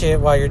shit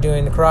while you're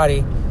doing the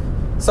karate.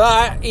 So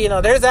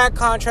there's that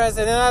contrast,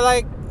 and then I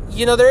like,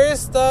 there is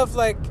stuff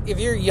like if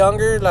you're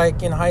younger,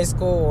 like in high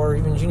school or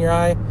even junior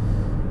high,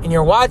 and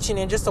you're watching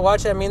it just to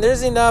watch it. I mean,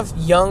 there's enough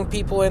young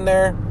people in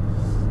there.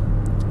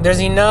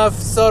 There's enough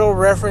subtle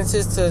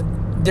references to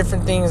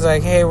different things,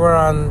 like, hey, we're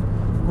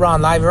on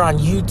live, we're on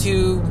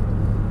YouTube.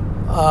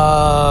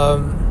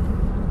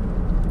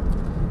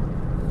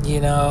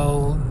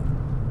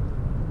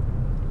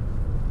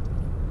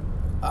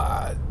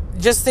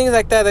 Just things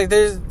like that. Like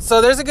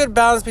there's a good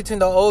balance between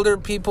the older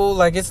people.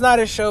 Like, it's not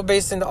a show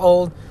based in the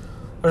old.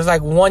 There's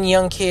like one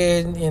young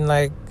kid and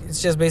like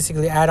it's just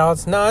basically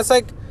adults. No, it's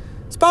like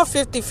it's about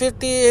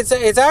 50-50.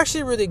 It's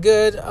actually really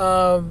good.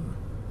 And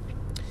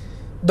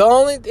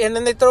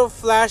then they throw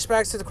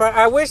flashbacks to the crowd.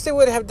 I wish they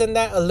would have done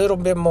that a little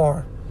bit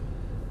more.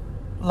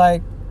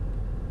 Like,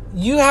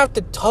 you have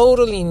to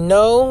totally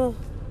know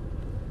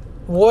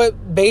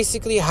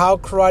how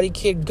Karate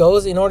Kid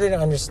goes in order to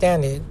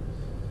understand it.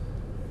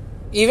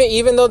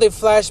 Even though they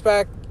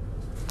flashback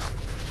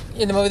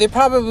in the movie, they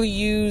probably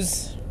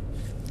use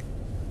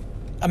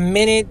a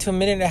minute to a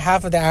minute and a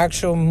half of the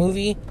actual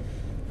movie,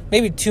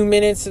 maybe 2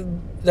 minutes of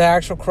the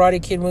actual Karate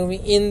Kid movie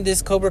in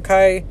this Cobra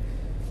Kai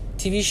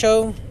TV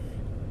show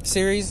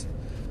series.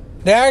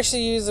 They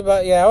actually use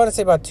about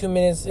 2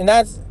 minutes, and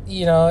that's,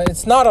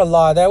 it's not a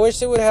lot. I wish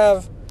they would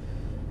have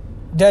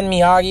done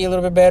Miyagi a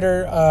little bit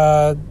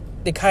better.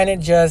 They kind of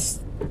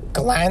just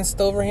glanced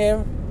over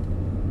him.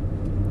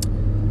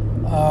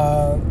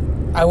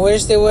 I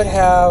wish they would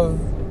have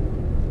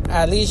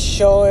at least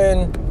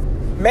showing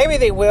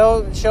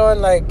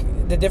like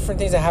the different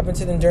things that happened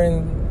to them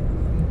during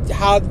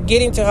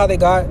getting to how they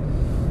got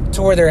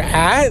to where they're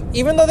at.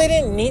 Even though they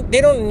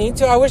don't need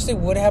to. I wish they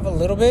would have a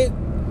little bit.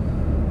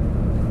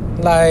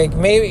 Like,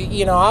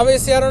 maybe,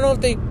 obviously, I don't know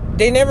if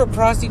they never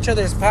crossed each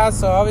other's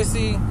paths, so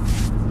obviously,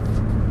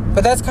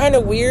 but that's kind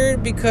of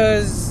weird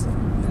because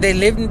they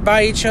lived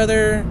by each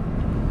other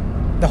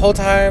the whole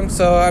time.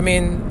 So, I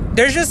mean,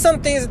 there's just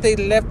some things that they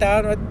left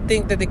out. I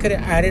think that they could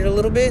have added a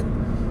little bit.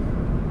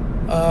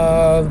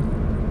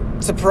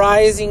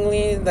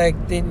 Surprisingly, like,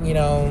 I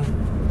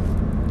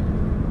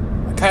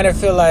kind of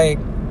feel like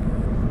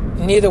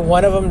neither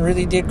one of them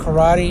really did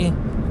karate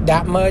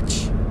that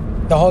much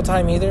the whole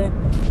time either.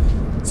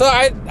 So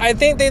I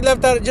think they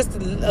left out just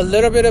a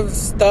little bit of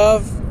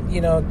stuff,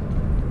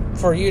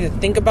 for you to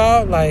think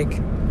about.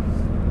 Like,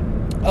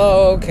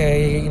 oh,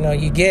 okay,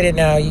 you get it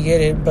now,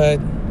 but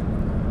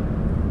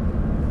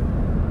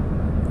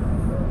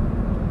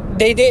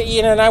they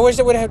did, and I wish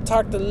they would have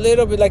talked a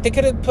little bit. Like, they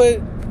could have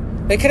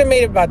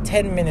made about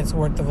 10 minutes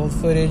worth of old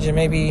footage and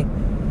maybe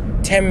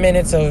 10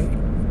 minutes of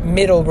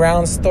middle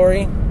ground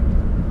story.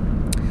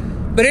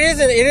 But it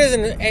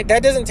isn't,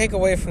 that doesn't take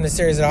away from the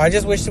series at all. I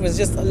just wish it was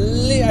a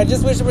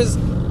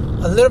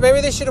little,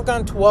 maybe they should have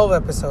gone 12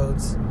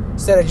 episodes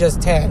instead of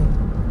just 10.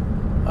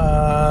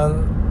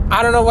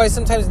 I don't know why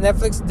sometimes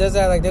Netflix does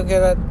that. Like, they'll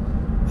give it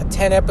a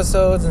 10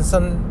 episodes and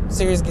some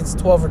series gets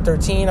 12 or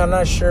 13. I'm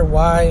not sure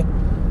why.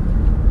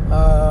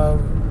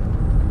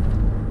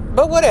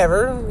 But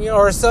whatever,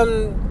 or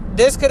some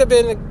this could have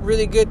been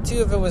really good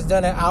too if it was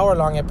done in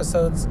hour-long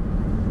episodes.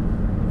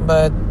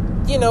 But,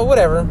 you know,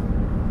 whatever.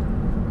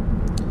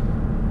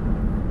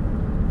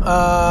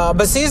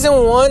 But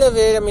season 1 of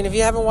it, I mean, if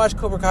you haven't watched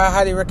Cobra Kai, I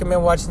highly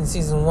recommend watching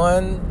season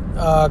 1.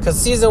 Because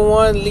season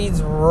 1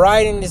 leads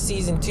right into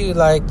season 2.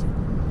 Like,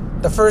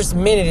 the first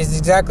minute is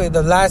exactly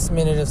the last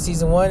minute of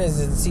season 1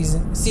 is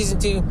in season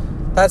 2.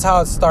 That's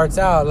how it starts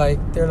out.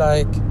 Like, they're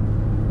like,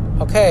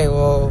 okay,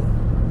 well,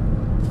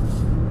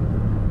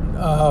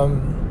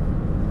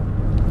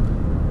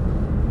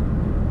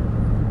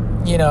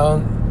 you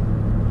know,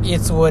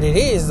 it's what it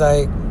is.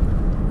 Like,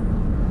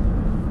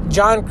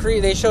 John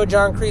Kreese, they show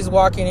John Kreese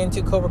walking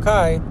into Cobra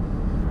Kai,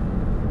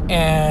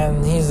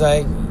 and he's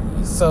like,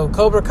 so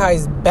Cobra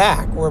Kai's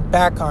back. We're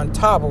back on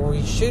top, where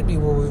we should be,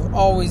 where we've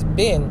always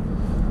been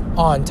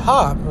on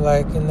top.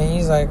 Like, and then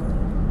he's like,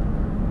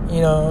 you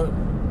know,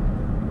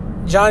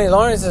 Johnny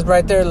Lawrence is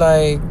right there,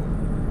 like,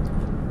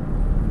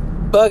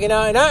 bugging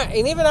out.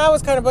 And even I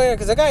was kind of bugging out,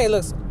 because the guy, he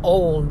looks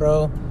old,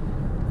 bro.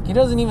 He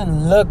doesn't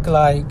even look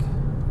like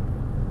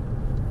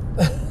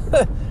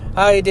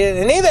how he did.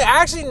 And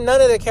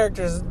none of the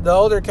characters, the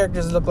older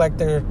characters, look like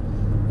they're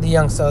the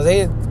young selves.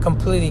 They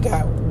completely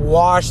got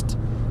washed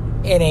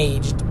and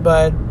aged.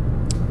 But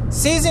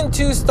season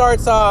 2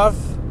 starts off,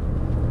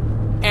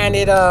 and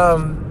it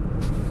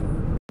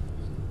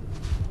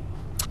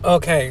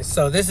okay,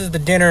 so this is the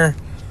dinner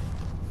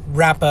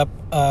wrap up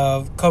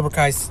of Cobra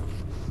Kai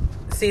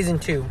season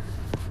 2.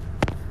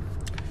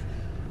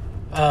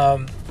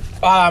 While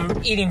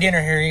I'm eating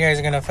dinner here, you guys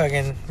are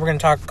we're gonna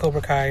talk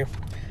Cobra Kai.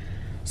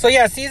 So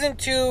yeah, season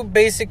 2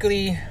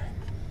 basically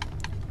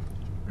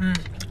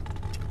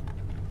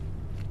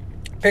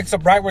picks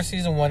up right where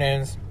season 1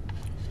 ends.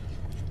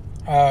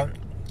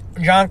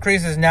 John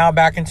Kreese is now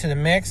back into the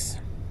mix.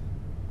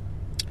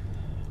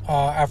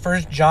 At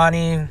first,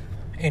 Johnny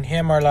and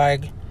him are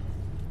like,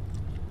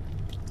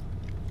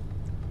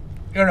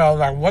 you know,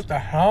 like, what the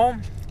hell?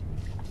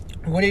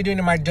 What are you doing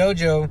to my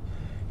dojo?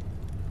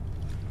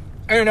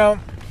 And, you know,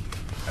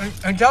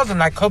 and tells him,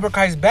 like, Cobra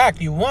Kai's back.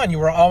 You won. You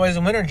were always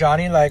a winner,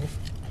 Johnny. Like,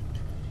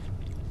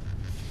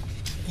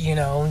 you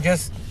know,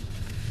 just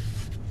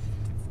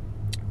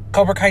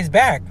Cobra Kai's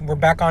back. We're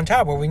back on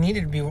top where we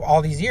needed to be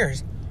all these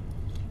years.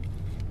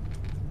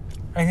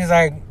 And he's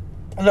like,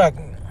 look,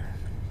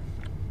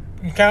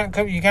 you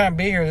can't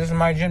be here. This is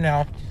my gym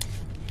now.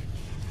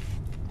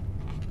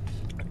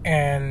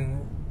 And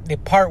they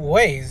part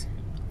ways.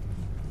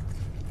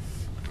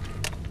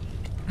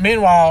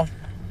 Meanwhile,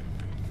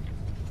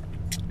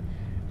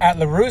 at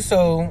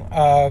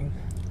LaRusso,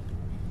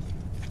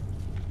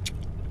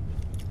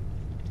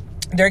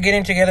 they're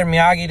getting together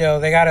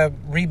Miyagi-Do. They gotta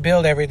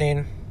rebuild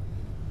everything.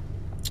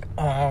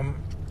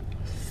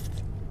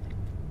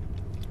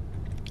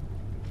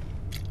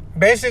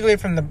 Basically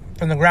from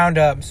the ground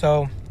up.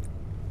 So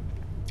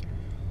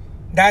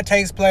that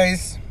takes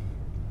place.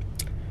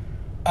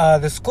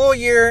 The school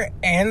year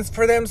ends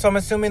for them, so I'm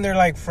assuming they're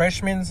like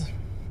freshmen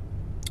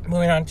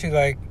moving on to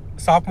like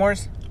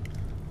sophomores.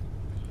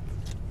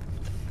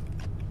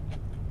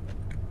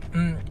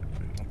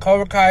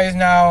 Cobra Kai is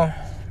now,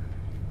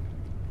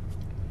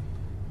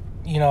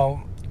 you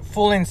know,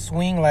 full in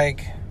swing.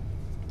 Like,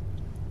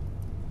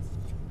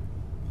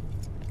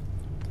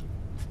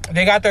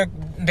 they got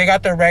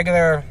their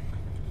regular,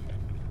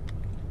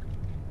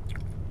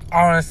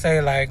 I want to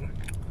say, like,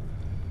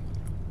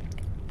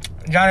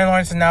 Johnny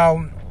Lawrence is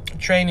now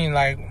training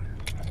like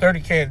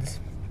 30 kids.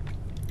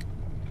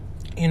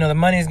 You know, the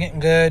money's getting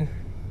good.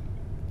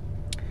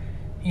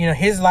 You know,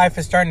 his life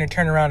is starting to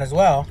turn around as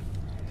well.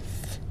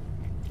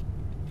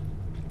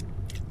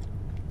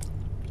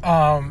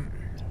 And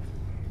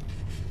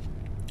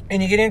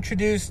you get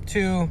introduced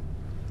to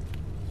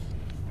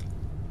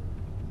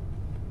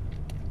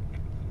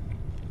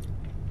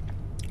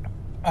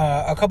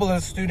a couple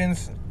of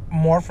students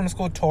more from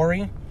school.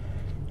 Tori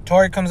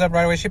comes up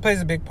right away. She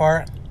plays a big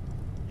part.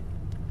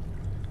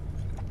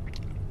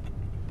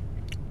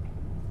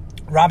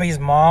 Robbie's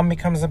mom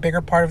becomes a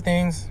bigger part of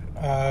things.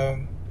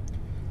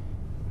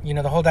 You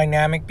know, the whole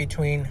dynamic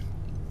between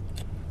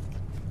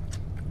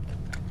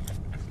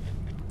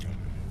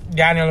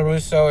Daniel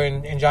LaRusso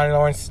and Johnny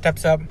Lawrence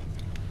steps up.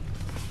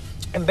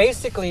 And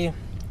basically,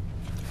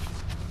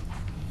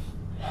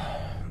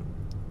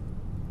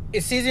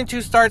 season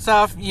 2 starts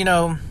off, you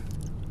know,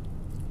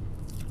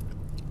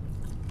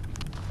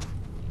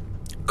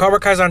 Cobra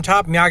Kai's on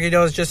top.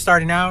 Miyagi-Do is just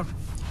starting out.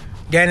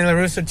 Daniel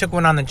LaRusso took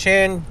one on the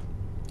chin.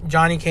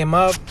 Johnny came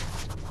up.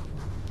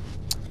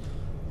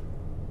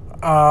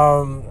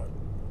 And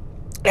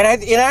I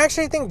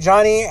actually think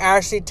Johnny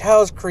actually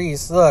tells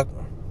Kreese, look,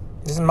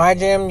 this is my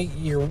gym.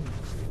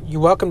 You're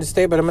welcome to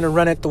stay, but I'm going to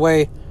run it the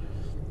way,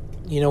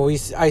 you know,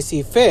 I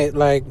see fit.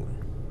 Like,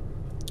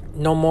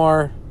 no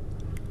more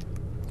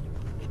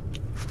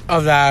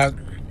of that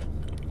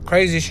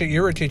crazy shit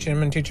you were teaching. I'm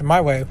going to teach it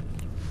my way.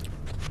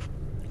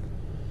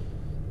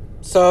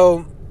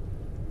 So,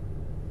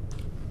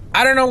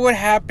 I don't know what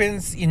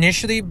happens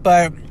initially,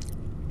 but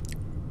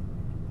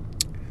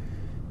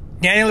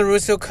Daniel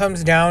LaRusso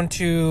comes down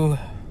to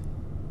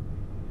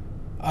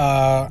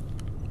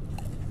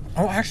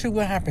Actually,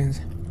 what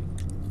happens?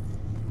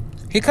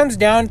 He comes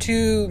down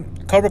to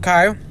Cobra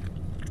Kai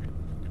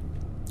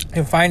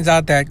and finds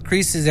out that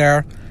Kreese is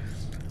there.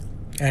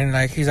 And,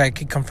 like,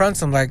 he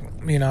confronts him, like,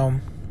 you know,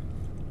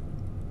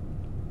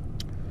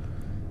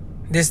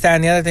 this, that,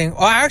 and the other thing.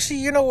 Oh, actually,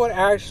 you know what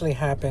actually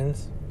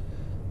happens?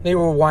 They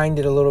rewind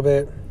it a little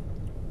bit.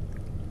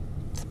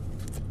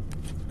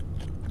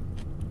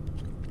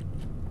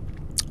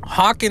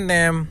 Hawk and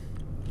them,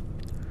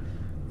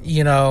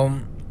 you know,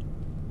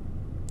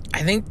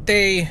 I think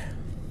they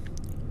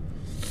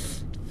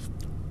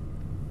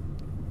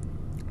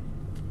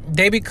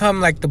become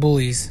like the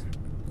bullies.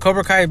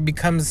 Cobra Kai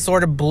becomes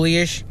sort of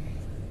bullyish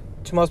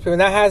to most people.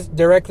 And that has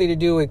directly to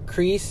do with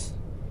Kreese,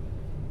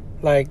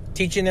 like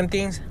teaching them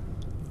things.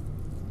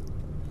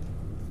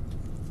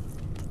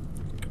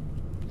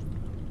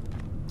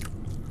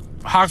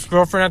 Hawk's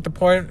girlfriend at the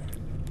point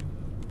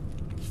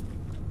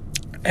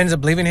ends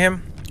up leaving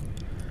him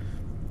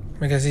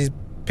because he's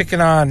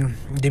picking on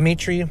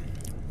Dimitri.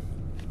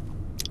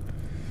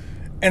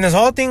 And this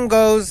whole thing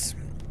goes,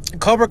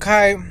 Cobra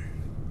Kai,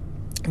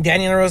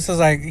 Daniel LaRusso's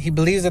like, he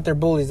believes that they're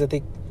bullies, that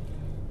they,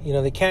 you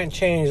know, they can't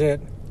change it.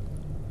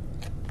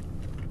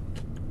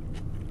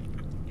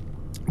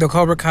 The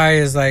Cobra Kai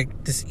is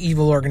like this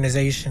evil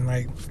organization,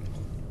 like,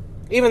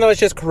 even though it's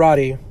just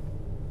karate.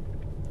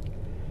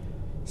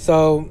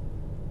 So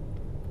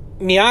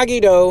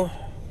Miyagi-Do,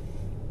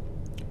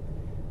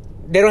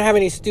 they don't have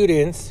any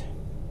students.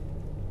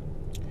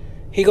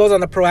 He goes on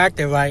the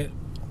proactive, like,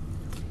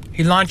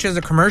 he launches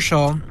a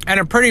commercial, and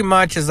it pretty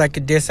much is like a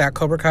diss at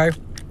Cobra Kai.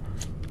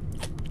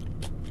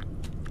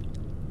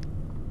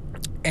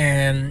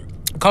 And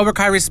Cobra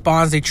Kai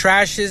responds. They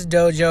trash his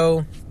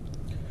dojo.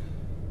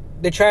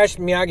 They trash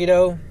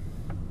Miyagi-Do.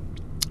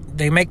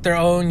 They make their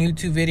own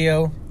YouTube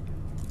video.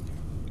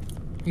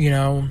 You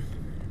know.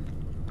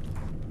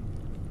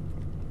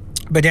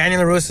 But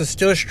Daniel LaRusso is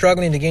still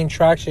struggling to gain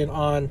traction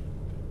on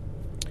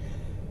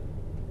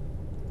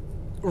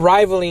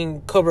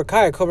rivaling Cobra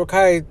Kai. Cobra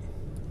Kai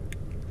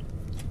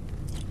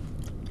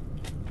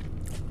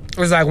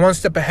was like one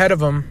step ahead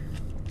of him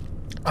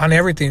on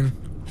everything.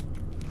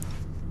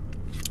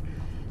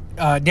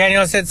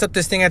 Daniel sets up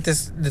this thing at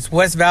this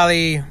West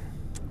Valley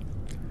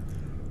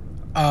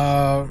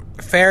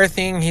fair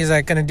thing. He's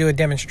like gonna do a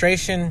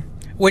demonstration,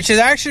 which is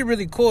actually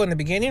really cool in the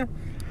beginning.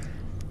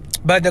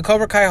 But the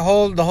Cobra Kai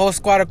the whole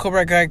squad of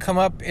Cobra Kai come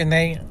up and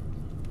they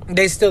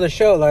steal the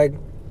show. Like,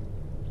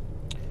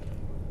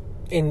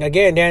 and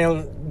again,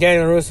 Daniel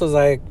LaRusso's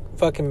like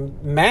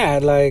fucking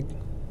mad. Like,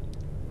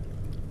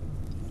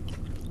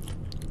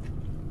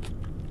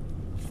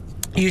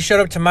 you showed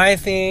up to my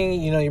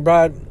thing, you know, you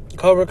brought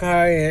Cobra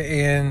Kai,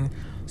 and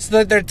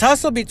so their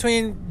tussle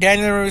between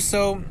Daniel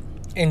LaRusso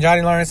and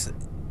Johnny Lawrence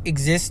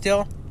exists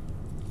still,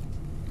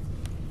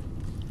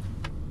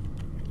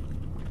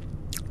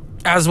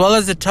 as well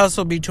as the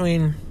tussle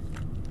between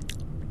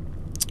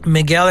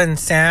Miguel and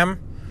Sam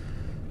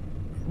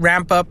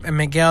ramp up, and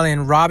Miguel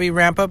and Robbie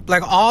ramp up.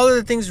 Like, all of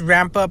the things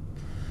ramp up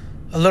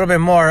a little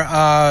bit more.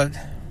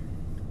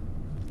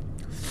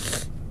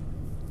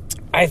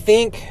 I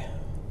think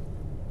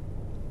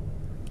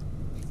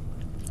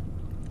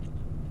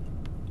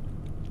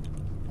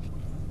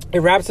it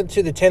wraps up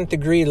to the 10th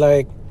degree.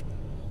 Like,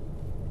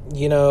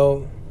 you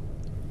know,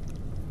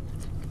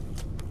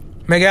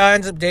 Miguel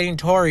ends up dating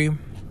Tori.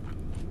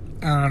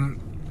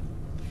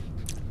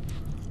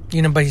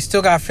 You know, but he's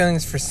still got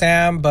feelings for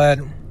Sam, but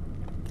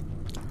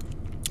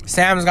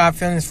Sam's got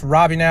feelings for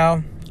Robbie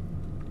now.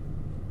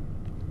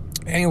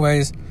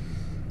 Anyways,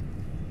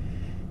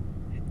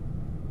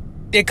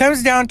 it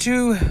comes down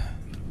to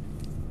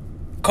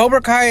Cobra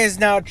Kai is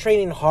now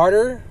training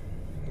harder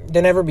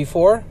than ever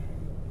before.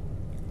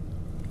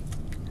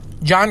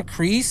 John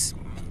Kreese,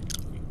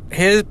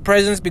 his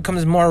presence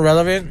becomes more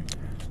relevant.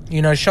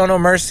 You know, show no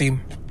mercy.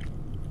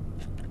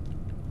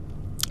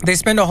 They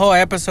spend a whole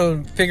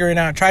episode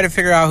try to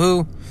figure out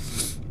who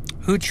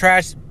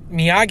trashed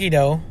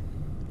Miyagi-Do.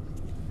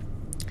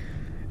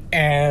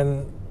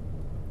 And,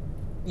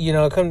 you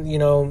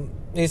know,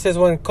 he says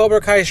when Cobra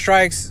Kai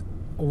strikes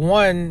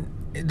one,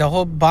 the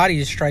whole body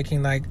is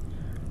striking. Like,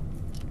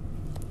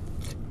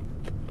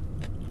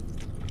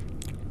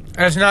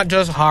 it's not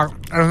just Hawk,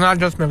 it's not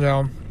just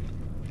Miguel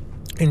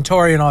and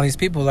Tori and all these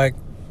people. Like,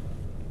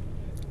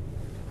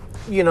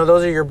 you know,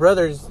 those are your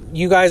brothers.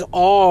 You guys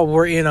all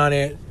were in on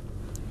it.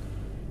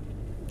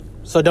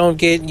 So don't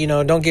get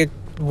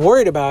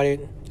worried about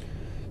it.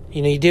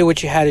 You know, you did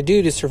what you had to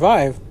do to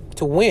survive,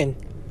 to win.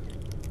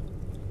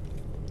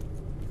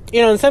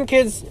 You know, and some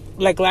kids,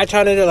 like, latch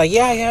on to it, like,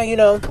 yeah, you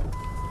know.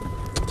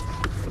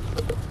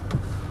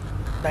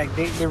 Like,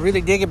 they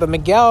really dig it. But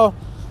Miguel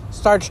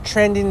starts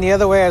trending the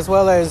other way, as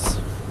well as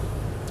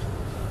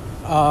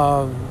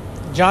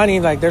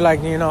Johnny. Like, they're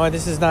like, you know,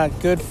 this is not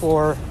good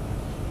for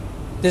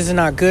anybody.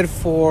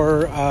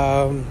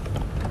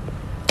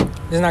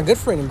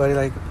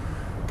 Like,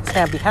 this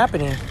can't be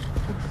happening.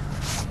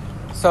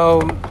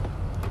 So,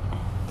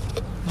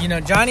 you know,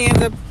 Johnny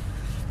ends up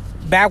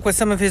back with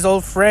some of his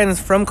old friends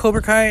from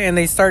Cobra Kai, and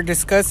they start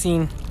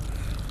discussing,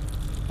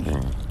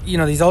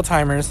 these old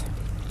timers.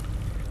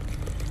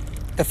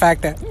 The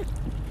fact that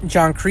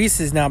John Kreese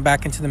is now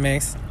back into the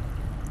mix.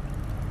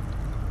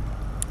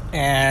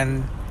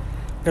 And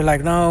they're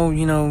like, no,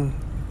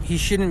 he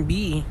shouldn't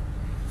be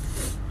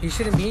in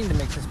the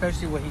mix,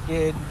 especially what he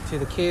did to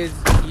the kids,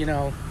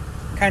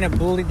 kind of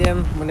bullied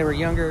them when they were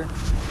younger.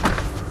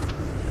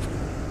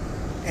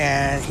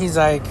 And he's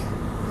like,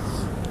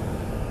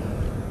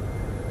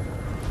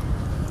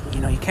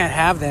 you can't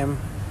have them,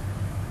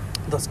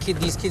 these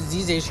kids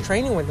these days,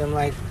 training with them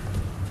like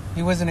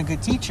he wasn't a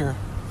good teacher.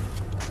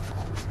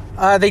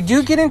 They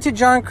do get into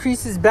John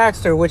Kreese's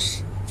backstory,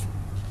 which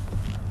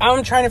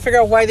I'm trying to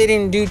figure out why they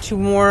didn't do two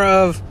more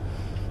of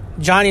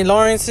Johnny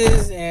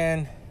Lawrence's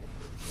and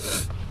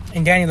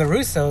Danny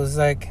LaRusso's.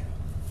 Like,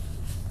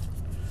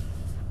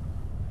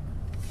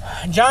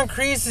 John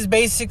Kreese is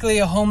basically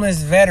a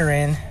homeless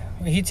veteran.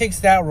 He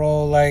takes that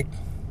role. Like,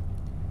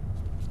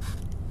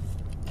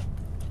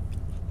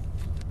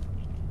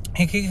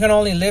 he can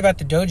only live at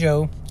the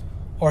dojo,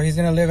 or he's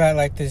gonna live at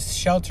like this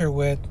shelter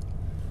with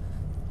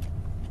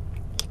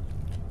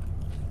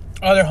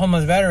other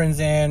homeless veterans.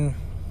 And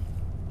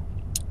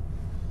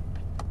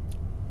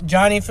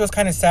Johnny feels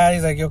kind of sad.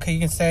 He's like, okay, you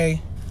can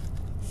stay.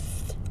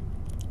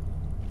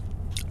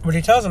 But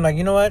he tells him, like,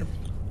 you know what?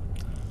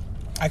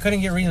 I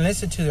couldn't get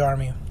re-enlisted to the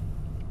army.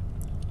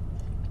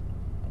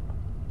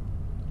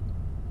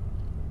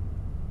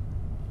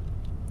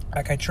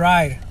 Like, I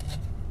tried.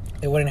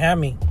 They wouldn't have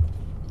me.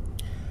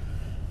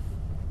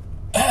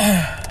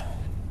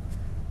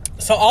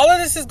 So all of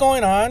this is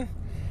going on.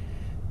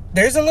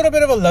 There's a little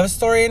bit of a love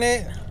story in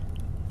it.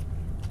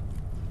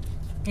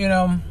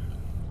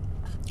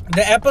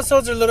 The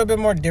episodes are a little bit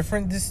more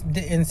different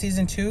in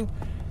season 2.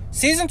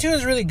 Season 2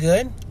 is really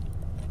good,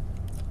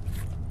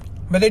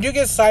 but they do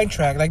get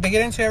sidetracked. Like, they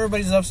get into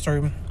everybody's love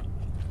story.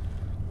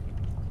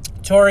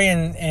 Tori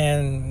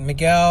and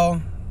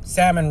Miguel,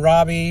 Sam and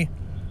Robbie.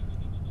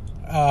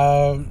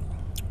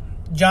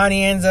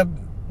 Johnny ends up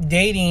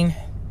dating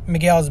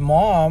Miguel's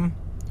mom.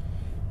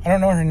 I don't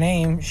know her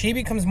name. She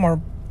becomes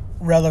more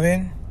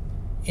relevant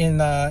in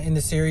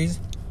the series.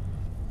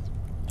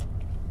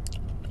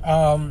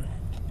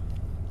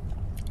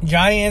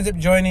 Johnny ends up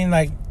joining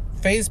like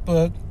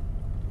Facebook,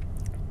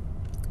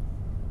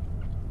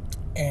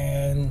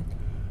 and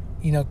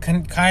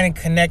kind of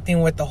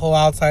connecting with the whole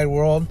outside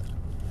world.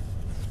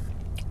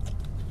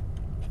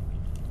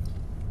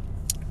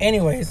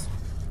 Anyways,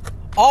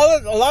 a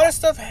lot of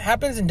stuff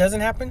happens and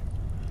doesn't happen,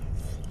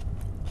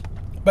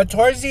 but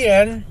towards the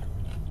end,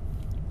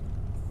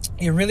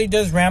 it really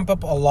does ramp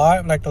up a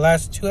lot. Like the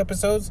last 2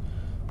 episodes,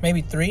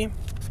 maybe 3.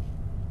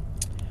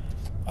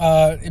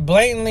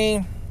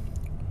 Blatantly,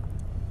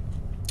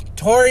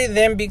 Tori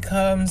then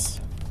becomes,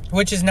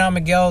 which is now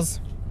Miguel's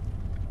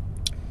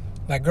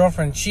like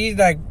girlfriend. She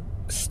like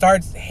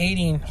starts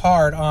hating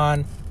hard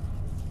on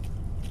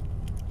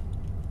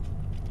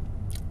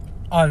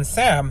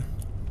Sam.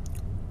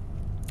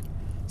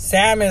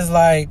 Sam is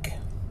like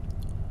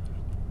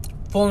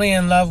fully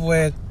in love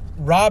with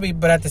Robbie,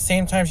 but at the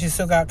same time, she's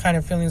still got kind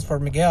of feelings for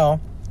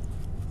Miguel,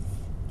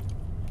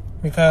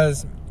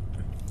 because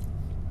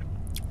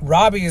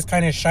Robbie is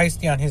kind of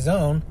shiesty on his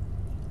own.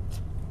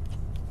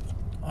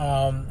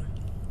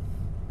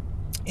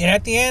 And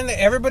at the end,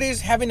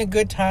 everybody's having a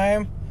good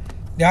time.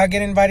 They all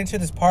get invited to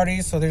this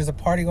party, so there's a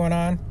party going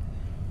on.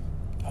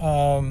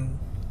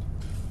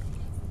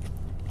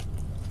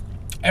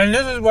 And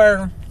this is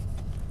where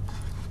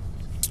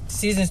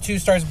season 2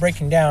 starts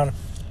breaking down,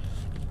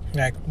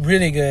 like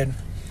really good.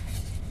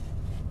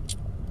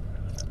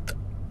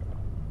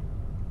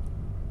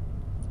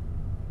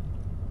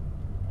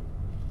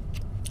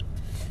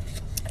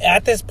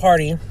 At this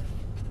party,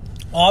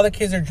 all the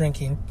kids are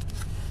drinking.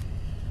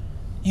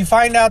 You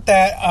find out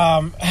that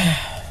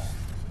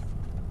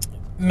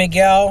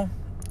Miguel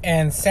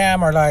and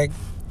Sam are like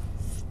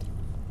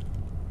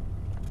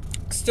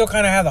still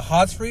kind of have the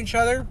hots for each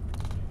other.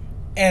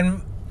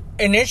 And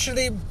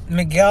initially,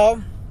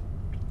 Miguel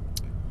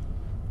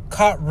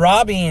caught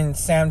Robbie and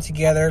Sam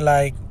together,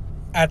 like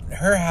at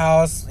her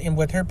house and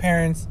with her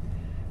parents,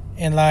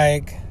 and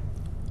like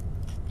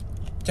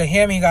to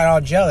him, he got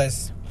all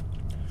jealous.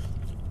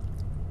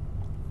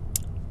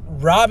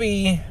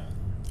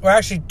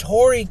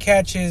 Tori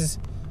catches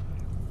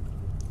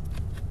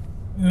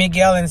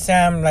Miguel and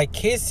Sam like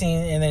kissing,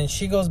 and then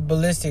she goes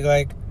ballistic.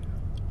 Like,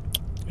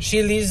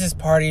 she leaves this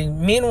party.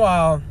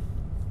 Meanwhile,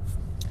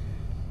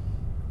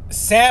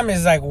 Sam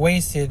is like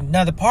wasted.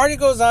 Now the party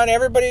goes on.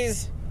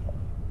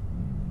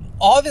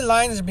 All the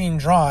lines are being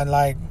drawn.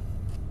 Like,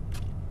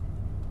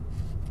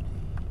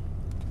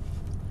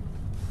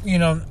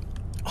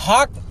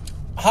 Hawk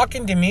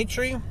and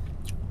Dimitri.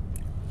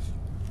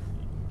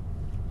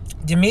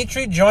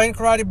 Dimitri joined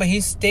karate, but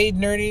he stayed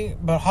nerdy.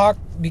 But Hawk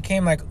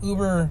became like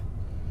uber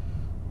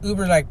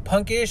like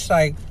punkish,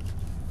 like.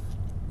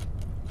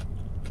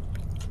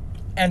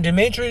 And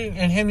Dimitri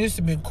and him used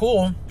to be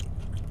cool,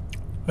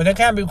 but they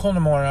can't be cool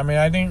no more. I mean,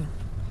 I think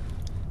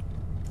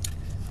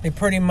they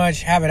pretty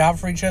much have it out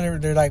for each other.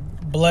 They're like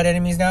blood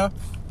enemies now.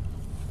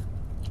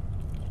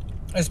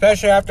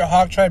 Especially after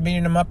Hawk tried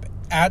beating him up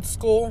at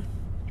school.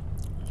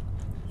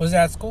 Was it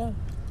at school?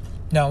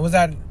 No, it was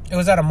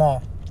at a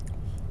mall.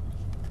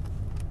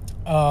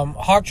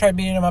 Hawk tried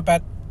beating him up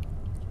at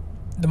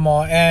the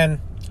mall, and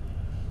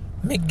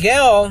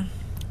Miguel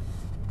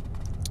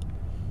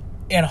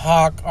and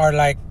Hawk are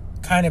like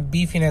kind of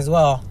beefing as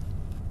well.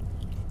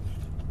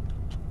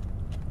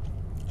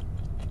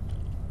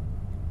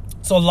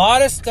 So a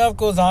lot of stuff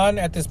goes on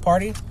at this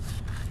party.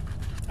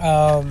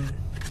 And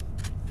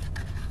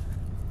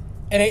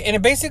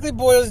it basically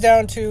boils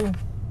down to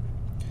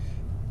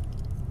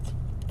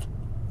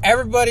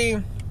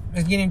everybody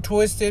is getting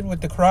twisted with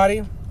the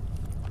karate.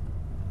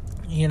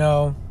 You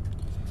know,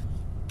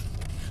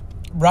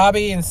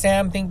 Robbie and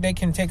Sam think they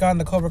can take on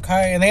the Cobra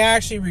Kai, and they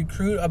actually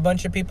recruit a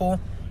bunch of people.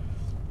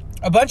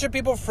 A bunch of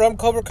people from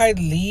Cobra Kai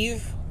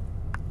leave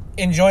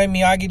and join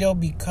Miyagi-Do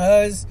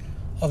because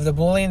of the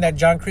bullying that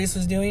John Kreese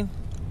was doing.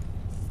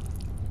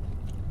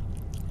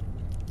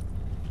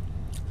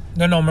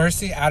 The no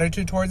mercy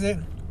attitude towards it.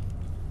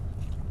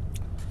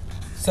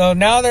 So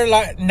now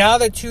now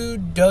the two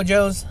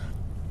dojos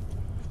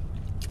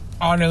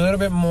are on a little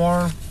bit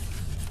more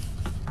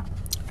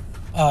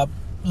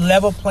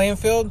level playing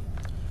field.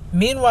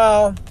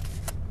 Meanwhile,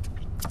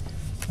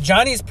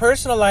 Johnny's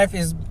personal life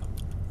is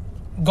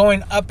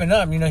going up and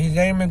up. You know, he's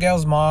dating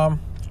Miguel's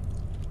mom,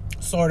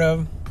 sort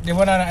of.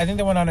 I think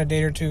they went on a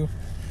date or two.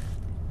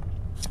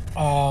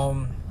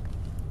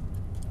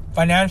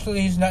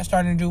 Financially, he's not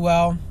starting to do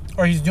well,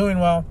 or he's doing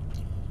well.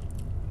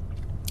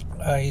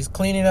 He's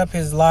cleaning up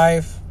his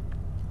life.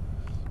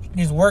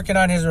 He's working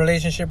on his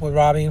relationship with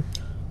Robbie.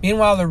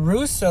 Meanwhile,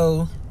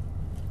 LaRusso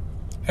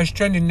has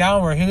trended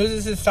downward. He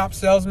loses his top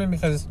salesman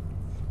because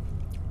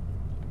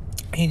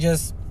he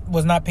just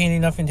was not paying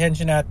enough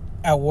attention at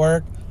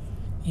work.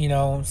 You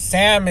know,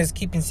 Sam is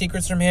keeping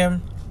secrets from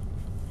him.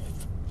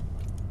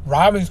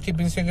 Robbie's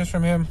keeping secrets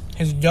from him.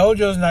 His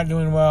dojo's not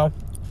doing well.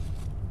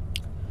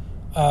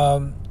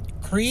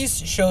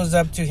 Kreese shows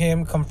up to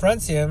him,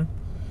 confronts him.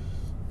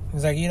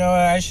 He's like, you know,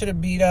 I should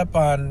have beat up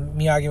on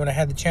Miyagi when I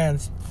had the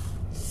chance.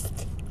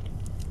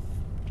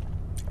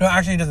 No,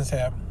 actually, he doesn't say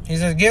that. He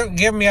says, give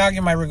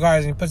Miyagi my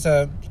regards, and he puts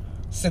a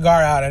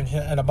cigar out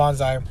and a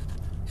bonsai.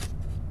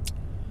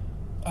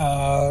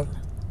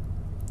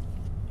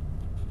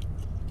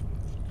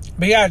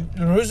 But yeah,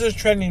 LaRusso's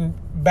trending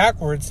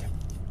backwards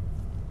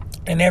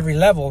in every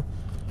level.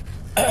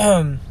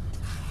 And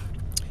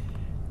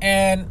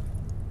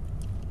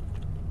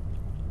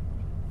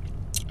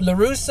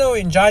LaRusso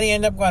and Johnny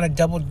end up on a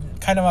double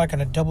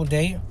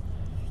date,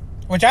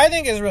 which I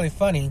think is really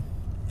funny.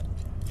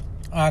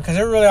 Because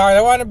they really are. They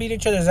want to beat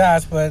each other's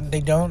ass, but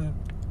they don't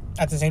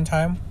at the same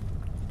time.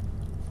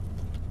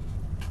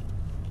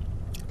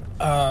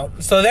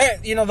 So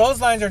that, you know, those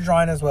lines are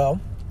drawn as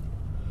well.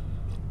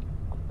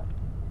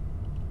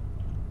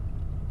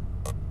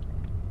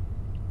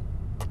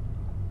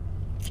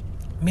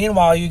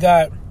 Meanwhile, you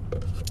got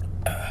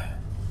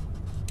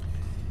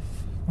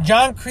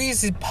John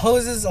Kreese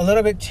poses a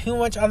little bit too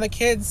much on the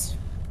kids.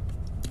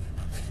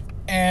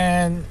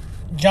 And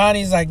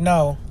Johnny's like,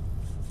 no.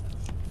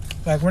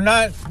 Like, we're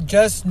not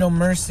just no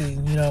mercy,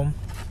 you know.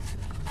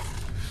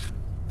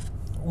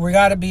 We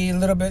gotta be a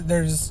little bit,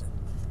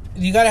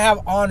 you gotta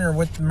have honor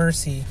with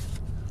mercy.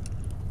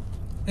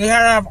 You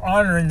gotta have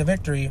honor in the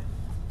victory.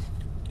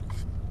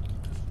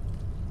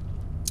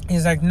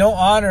 He's like, no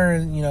honor,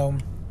 you know.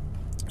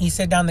 He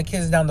set down the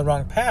kids down the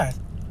wrong path.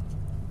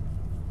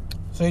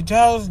 So he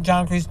tells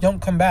John Kreese,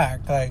 don't come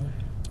back. Like,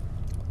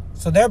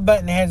 so they're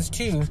butting heads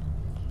too.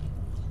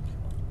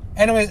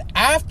 Anyways,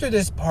 after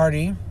this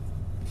party,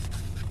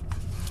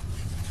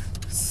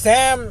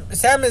 Sam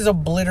is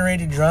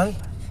obliterated drunk.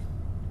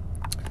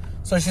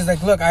 So she's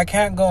like, look, I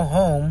can't go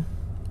home.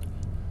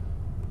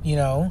 You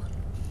know.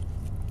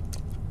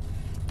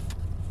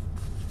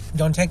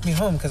 Don't take me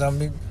home because I'm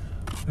going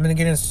to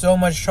get in so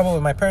much trouble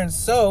with my parents.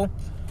 So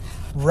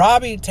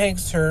Robbie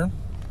takes her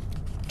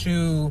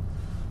to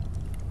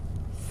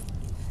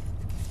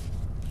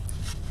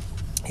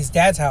his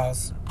dad's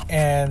house.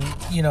 And,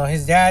 you know,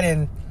 his dad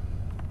and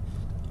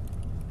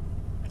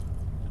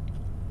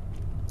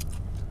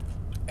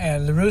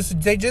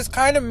LaRusso, they just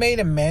kind of made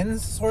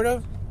amends, sort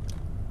of.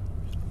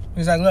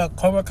 He's like, look,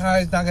 Cobra Kai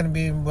is not going to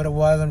be what it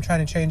was. I'm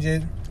trying to change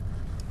it.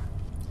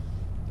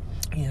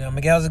 You know,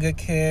 Miguel's a good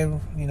kid.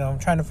 You know, I'm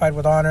trying to fight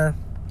with honor.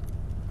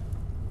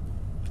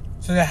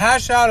 So they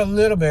hash out a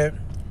little bit.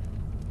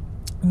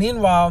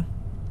 Meanwhile,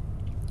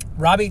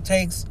 Robbie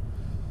takes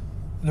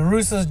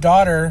LaRusso's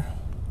daughter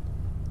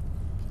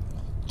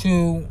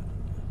to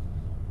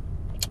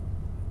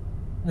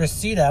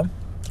Reseda.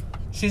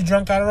 She's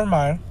drunk out of her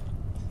mind.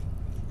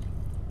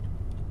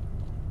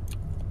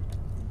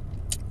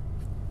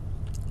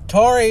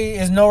 Tori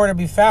is nowhere to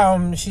be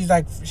found. She's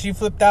like, she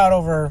flipped out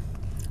over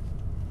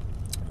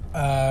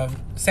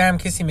Sam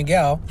kissing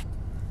Miguel.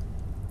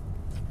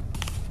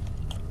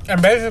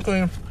 And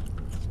basically,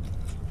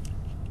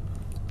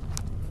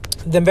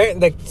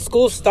 the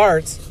school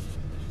starts,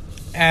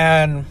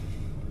 and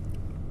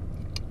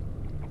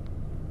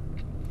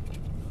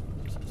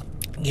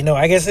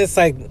I guess it's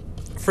like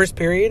first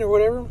period or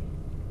whatever.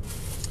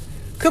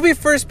 Could be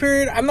first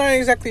period. I'm not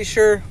exactly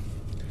sure.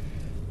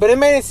 But it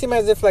made it seem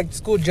as if like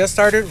school just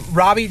started.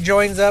 Robbie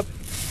joins up.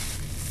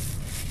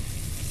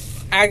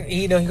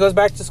 He goes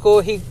back to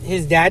school.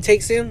 His dad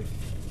takes him.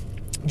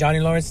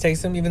 Johnny Lawrence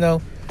takes him, even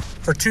though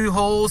for 2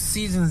 whole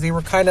seasons they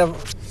were kind of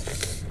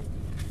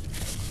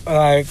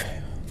like,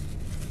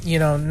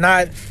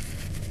 not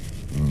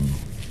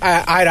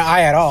eye to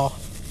eye at all.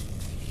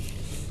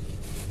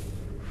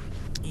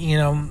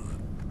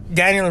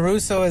 Daniel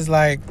LaRusso is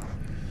like,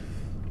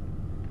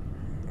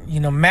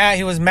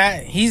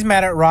 he's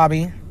mad at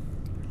Robbie,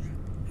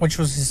 which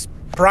was his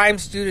prime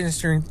students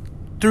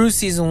through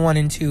season 1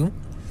 and 2.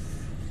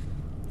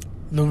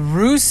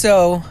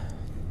 LaRusso,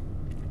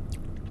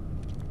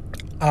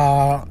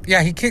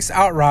 he kicks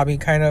out Robbie,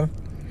 kind of.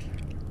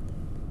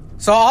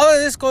 So all of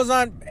this goes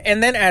on,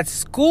 and then at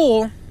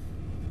school,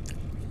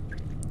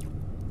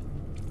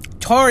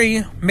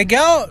 Tori,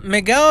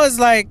 Miguel is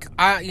like,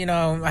 I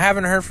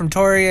haven't heard from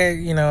Tori, I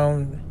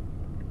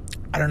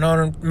don't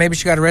know, maybe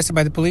she got arrested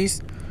by the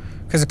police,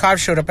 because the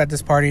cops showed up at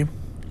this party.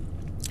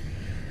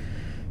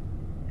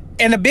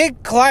 And the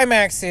big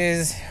climax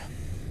is,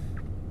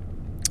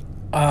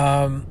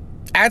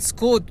 at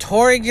school,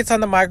 Tori gets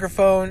on the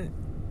microphone,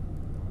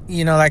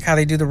 like how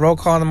they do the roll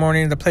call in the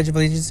morning, the Pledge of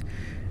Allegiance,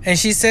 and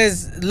she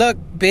says, "Look,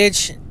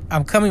 bitch,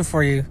 I'm coming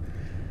for you."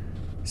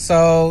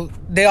 So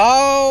they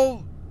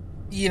all,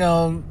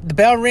 the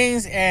bell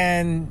rings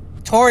and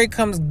Tori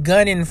comes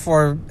gunning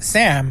for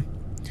Sam.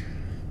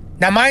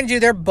 Now, mind you,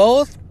 they're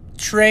both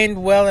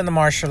trained well in the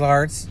martial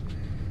arts.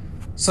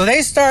 So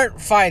they start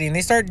fighting.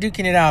 They start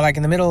duking it out, like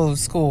in the middle of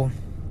school.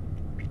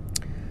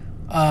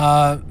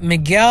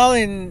 Miguel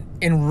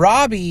and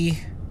Robbie,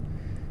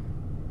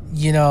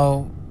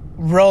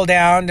 roll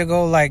down to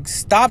go, like,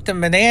 stop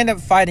them. And they end up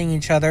fighting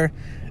each other.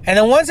 And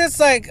then once it's,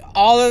 like,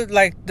 all of,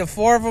 like, the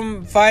 4 of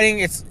them fighting,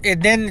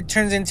 it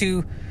turns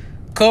into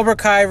Cobra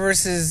Kai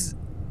versus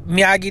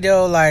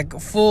Miyagi-Do, like,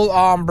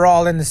 full-on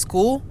brawl in the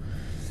school.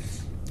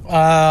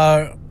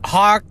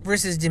 Hawk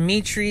versus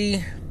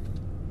Dimitri.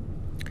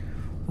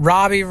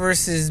 Robbie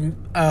versus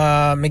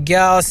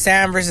Miguel.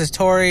 Sam versus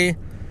Tori.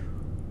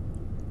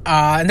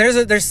 And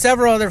there's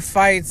several other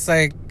fights,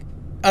 like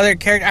other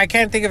characters. I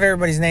can't think of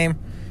everybody's name,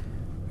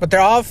 but they're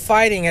all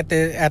fighting at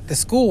the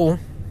school.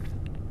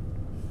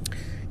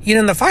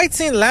 The fight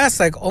scene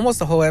lasts like almost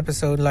the whole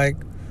episode. Like,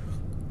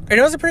 and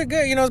it was a pretty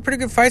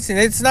good fight scene.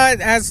 It's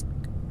not as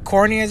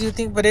corny as you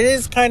think, but it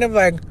is kind of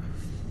like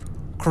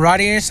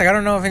karate-ish. Like, I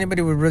don't know if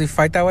anybody would really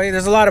fight that way.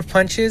 There's a lot of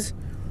punches.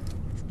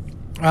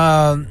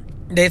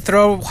 They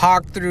throw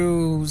Hawk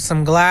through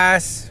some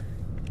glass.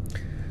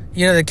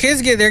 The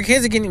kids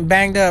are getting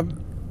banged up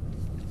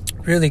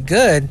really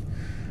good.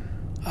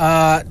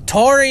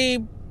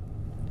 Tori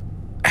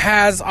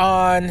has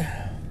on,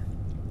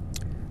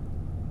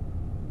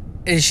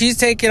 she's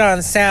taking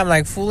on Sam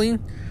like fooling.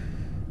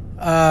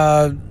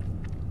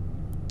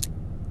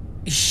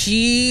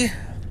 She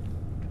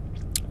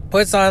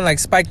puts on like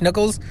spiked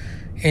knuckles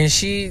and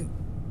she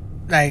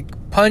like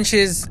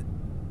punches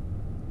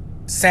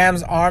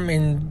Sam's arm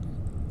and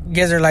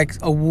gives her like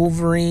a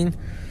Wolverine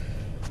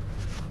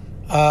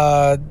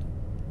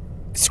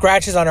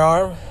scratches on her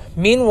arm.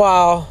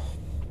 Meanwhile,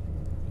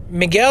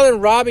 Miguel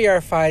and Robbie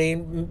are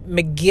fighting.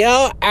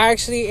 Miguel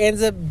actually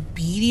ends up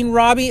beating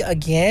Robbie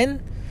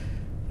again,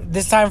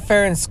 this time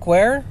fair and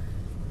square.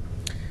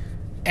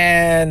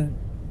 And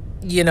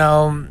he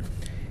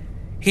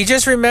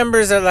just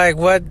remembers that, like,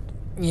 what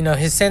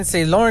his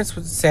sensei Lawrence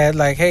said,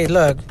 like, hey,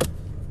 look,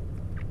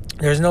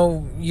 you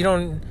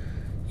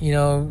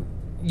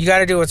got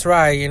to do what's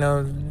right, you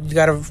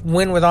got to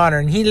win with honor.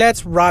 And he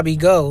lets Robbie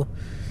go.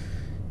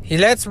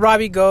 Even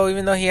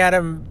though he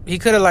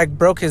could have, like,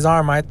 broke his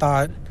arm, I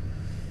thought.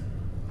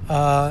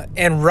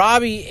 And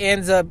Robbie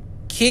ends up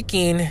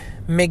kicking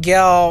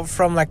Miguel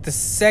from, like, the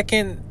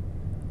second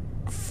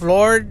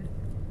floor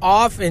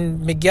off,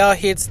 and Miguel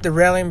hits the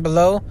railing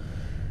below.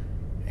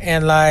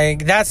 And,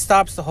 like, that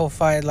stops the whole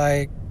fight.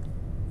 Like,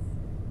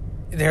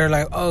 they're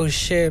like, oh,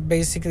 shit,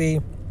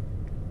 basically.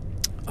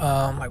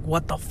 Like,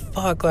 what the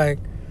fuck? Like,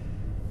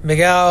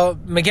 Miguel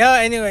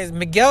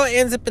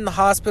ends up in the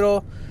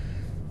hospital.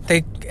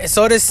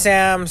 So does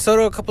Sam, so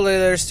do a couple of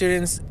other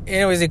students.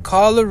 Anyways, they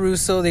call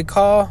LaRusso, they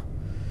call,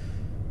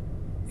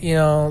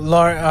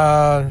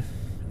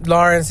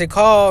 Lawrence, they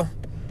call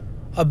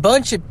a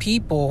bunch of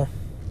people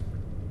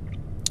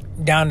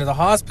down to the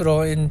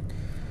hospital. And,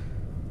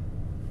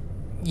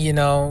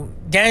 Daniel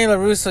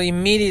LaRusso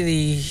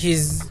immediately,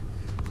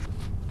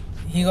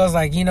 he goes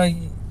like,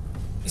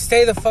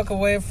 stay the fuck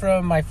away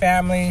from my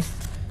family,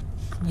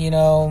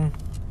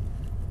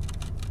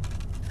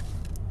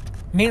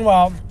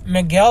 Meanwhile,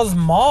 Miguel's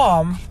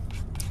mom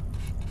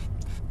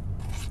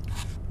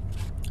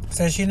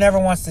says she never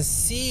wants to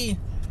see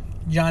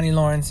Johnny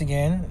Lawrence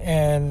again.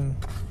 And,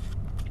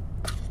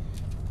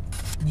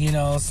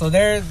 so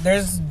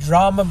there's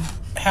drama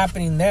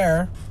happening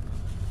there.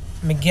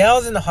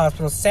 Miguel's in the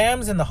hospital.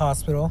 Sam's in the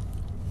hospital.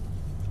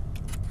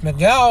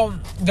 Miguel,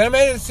 they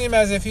made it seem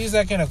as if he's,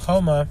 like, in a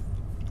coma.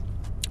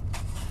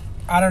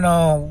 I don't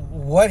know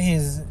what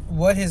his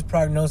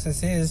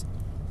prognosis is.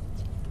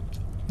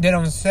 They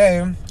don't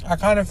say. I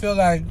kind of feel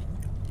like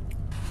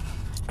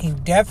he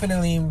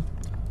definitely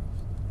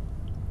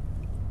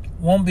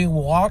won't be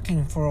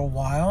walking for a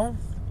while.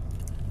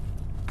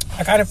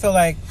 I kind of feel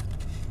like,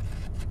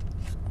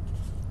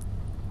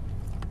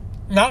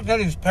 not that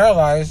he's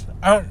paralyzed.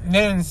 They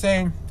didn't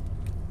say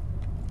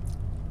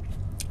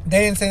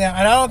that,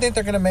 and I don't think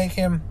they're gonna make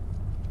him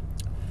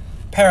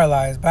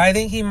paralyzed. But I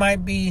think he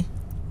might be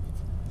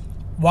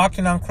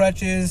walking on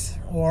crutches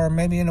or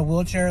maybe in a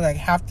wheelchair like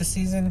half the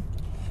season.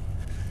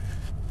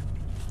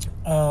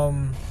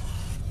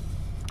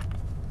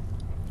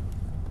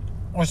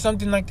 Or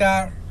something like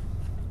that.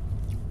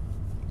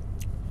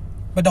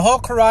 But the whole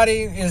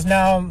karate is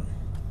now,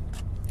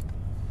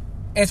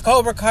 it's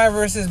Cobra Kai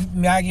versus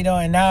Miyagi-Do,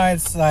 and now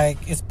it's like,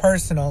 it's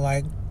personal,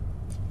 like,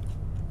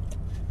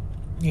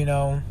 you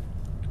know,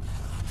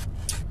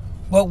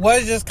 what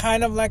was just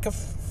kind of like a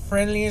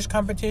friendly-ish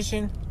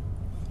competition,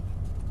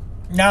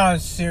 now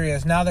it's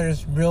serious. Now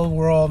there's real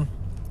world,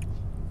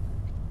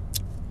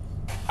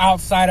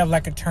 outside of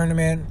like a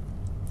tournament,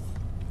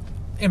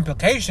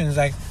 implications,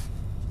 like,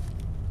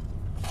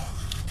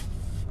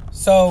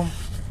 so,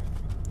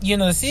 you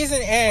know, the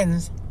season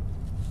ends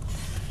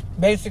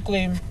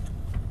basically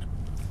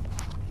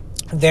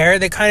there.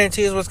 They kind of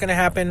tease what's going to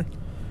happen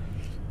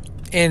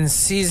in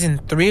season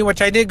 3,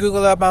 which I did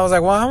Google up. I was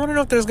like, well, I want to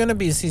know if there's going to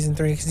be a season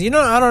 3, because, you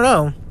know, I don't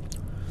know.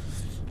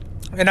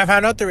 And I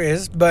found out there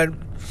is, but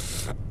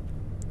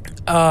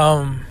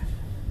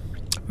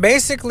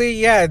basically,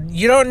 yeah,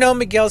 you don't know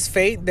Miguel's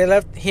fate. They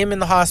left him in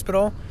the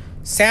hospital.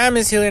 Sam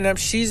is healing up.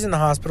 She's in the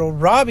hospital.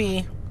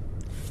 Robbie,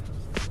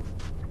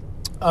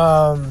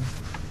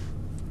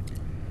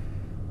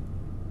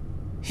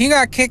 he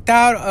got kicked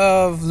out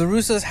of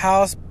LaRusso's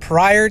house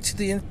prior to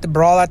the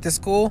brawl at the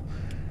school,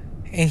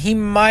 and he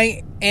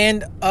might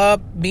end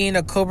up being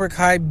a Cobra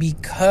Kai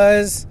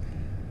because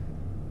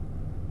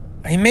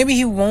maybe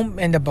he won't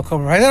end up a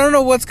Cobra Kai. I don't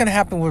know what's going to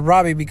happen with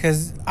Robbie,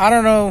 because I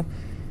don't know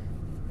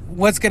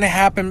what's going to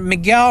happen.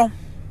 Miguel,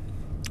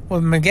 I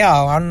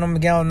don't know,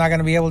 Miguel not going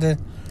to be able to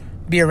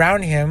be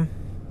around him,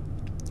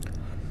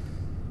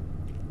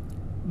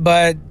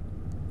 but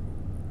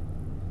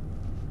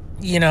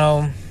you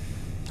know,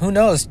 who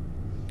knows?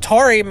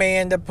 Tori may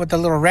end up with a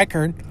little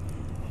record,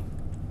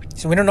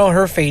 so we don't know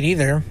her fate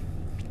either.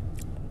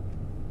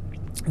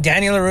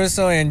 Danny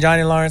LaRusso and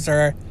Johnny Lawrence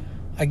are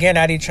again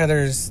at each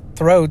other's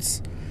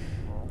throats,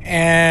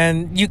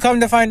 and you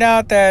come to find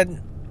out that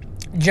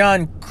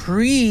John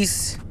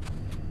Kreese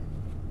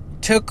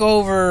took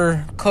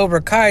over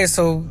Cobra Kai,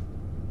 so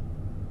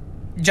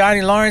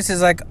Johnny Lawrence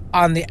is like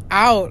on the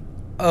out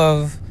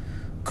of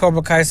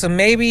Cobra Kai, so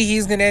maybe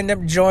he's gonna end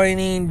up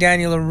joining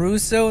Daniel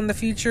LaRusso in the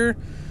future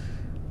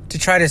to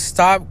try to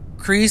stop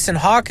Kreese, and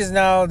Hawk is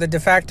now the de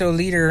facto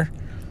leader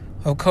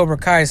of Cobra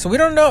Kai. So we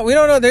don't know.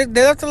 They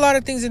left a lot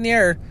of things in the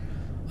air.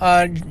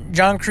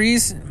 John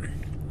Kreese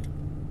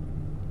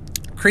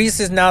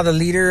is now the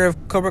leader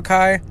of Cobra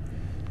Kai.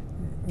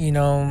 You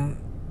know,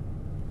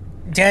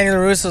 Daniel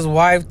LaRusso's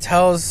wife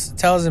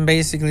tells him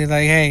basically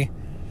like, hey,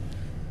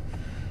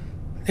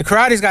 the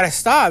karate's got to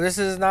stop. This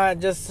is not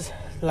just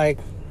like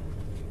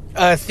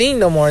a thing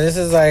no more. This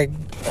is like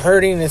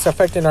hurting. It's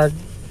affecting our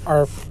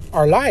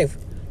life.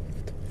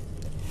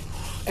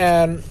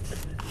 And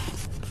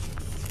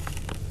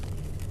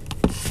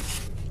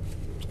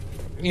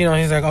you know,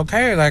 he's like,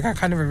 okay, like I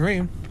kind of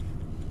agree.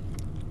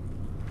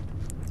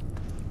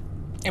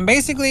 And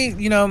basically,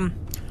 you know,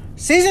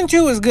 season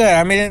 2 was good.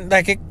 I mean,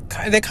 like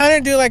they kind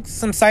of do like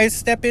some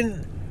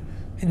sidestepping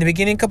in the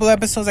beginning couple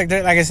episodes. Like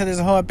I said, there's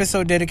a whole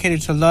episode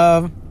dedicated to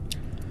love.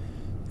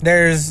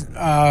 There's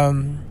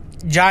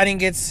Johnny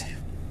gets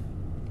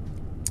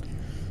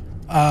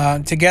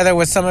together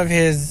with some of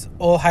his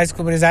old high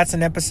school buddies. That's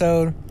an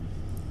episode.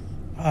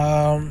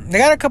 They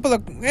got a couple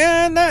of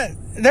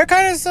they're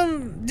kind of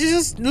some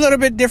just a little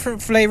bit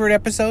different flavored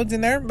episodes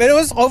in there, but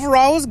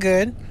overall it was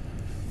good.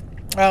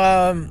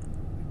 I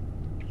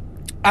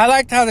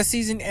liked how the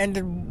season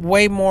ended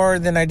way more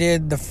than I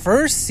did the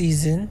first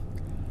season.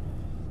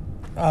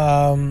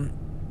 I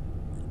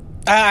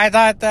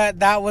thought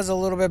that was a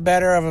little bit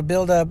better of a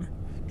build-up.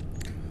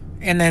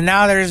 And then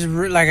now there's,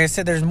 like I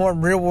said, there's more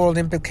real-world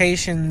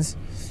implications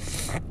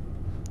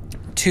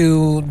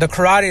to the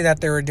karate that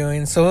they were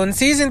doing. So when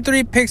season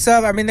 3 picks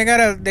up, I mean, they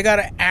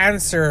gotta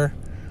answer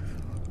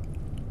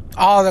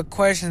all the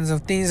questions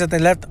of things that they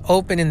left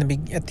open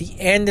at the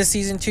end of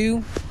season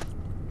 2.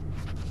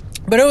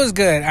 But it was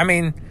good. I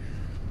mean,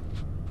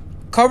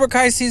 Cobra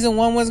Kai season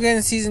 1 was good,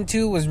 and season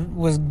 2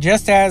 was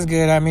just as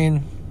good. I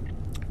mean,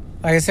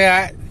 like I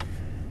said,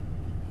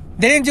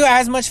 they didn't do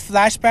as much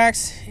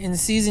flashbacks in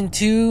season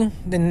 2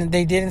 than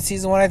they did in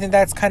season 1. I think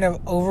that's kind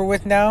of over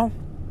with now.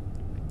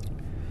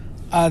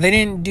 They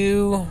didn't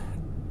do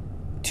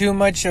too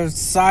much of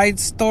side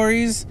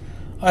stories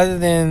other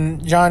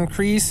than John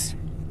Kreese.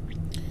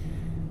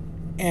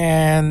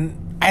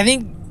 And I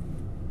think,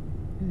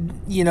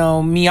 you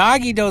know,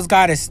 Miyagi-Do's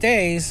got to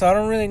stay, so I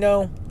don't really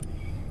know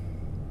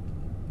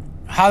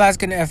how that's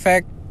going to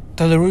affect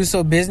the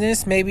LaRusso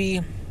business. Maybe,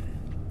 I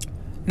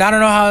don't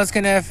know how it's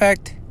going to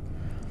affect,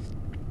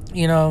 the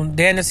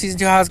end of season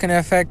 2, how it's going to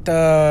affect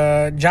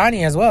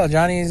Johnny as well.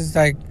 Johnny's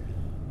like,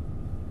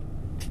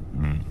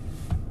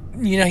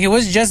 he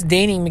was just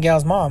dating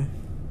Miguel's mom.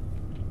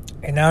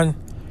 And now,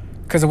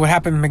 because of what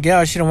happened to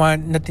Miguel, she don't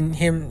want nothing,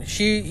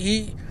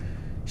 she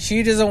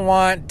doesn't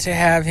want to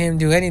have him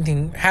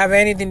have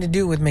anything to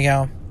do with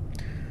Miguel.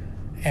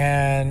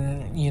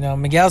 And,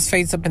 Miguel's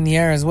fate's up in the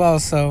air as well.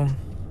 So,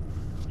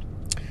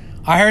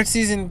 I heard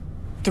season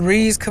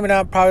 3 is coming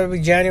out probably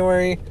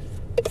January,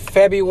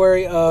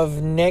 February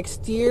of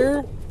next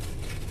year.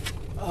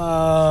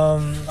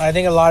 I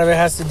think a lot of it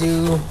has to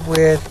do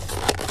with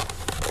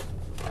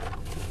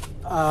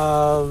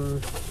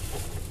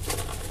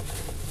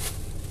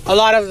a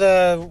lot of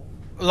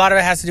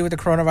it has to do with the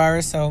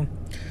coronavirus. So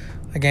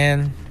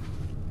again,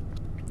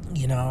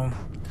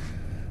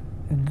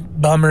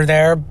 bummer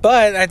there.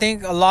 But I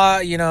think a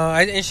lot,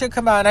 it should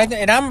come out.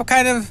 And I'm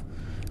kind of,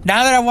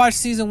 now that I watched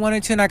season 1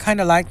 and 2 and I kind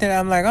of liked it,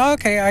 I'm like, oh,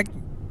 okay, I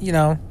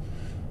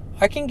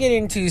can get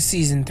into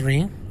season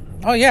 3.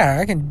 Oh yeah,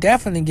 I can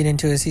definitely get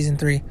into a season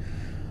 3.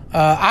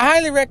 I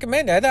highly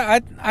recommend it.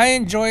 I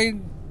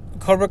enjoyed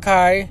Cobra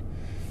Kai.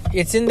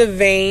 It's in the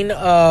vein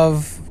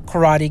of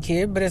Karate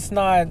Kid, but it's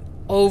not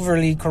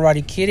overly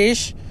Karate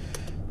Kid-ish.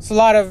 It's a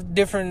lot of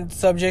different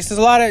subjects. There's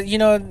a lot of,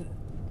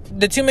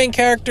 the two main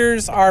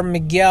characters are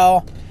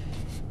Miguel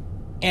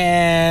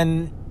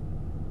and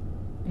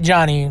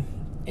Johnny,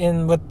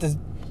 and with the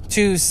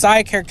two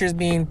side characters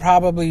being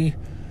probably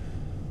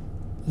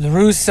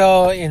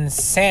LaRusso and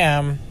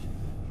Sam.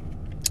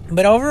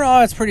 But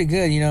overall, it's pretty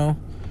good,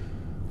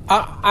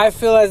 I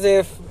feel as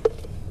if,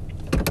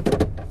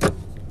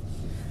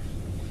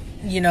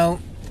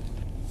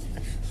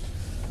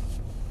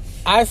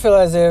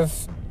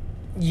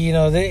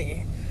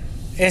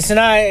 it's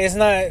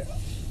not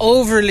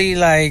overly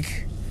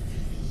like,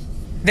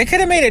 they could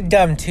have made it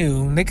dumb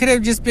too. They could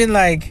have just been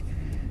like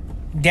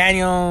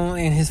Daniel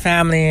and his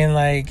family and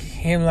like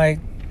him like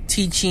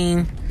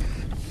teaching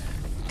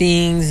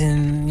things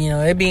and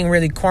it being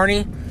really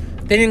corny.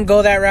 They didn't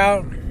go that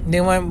route.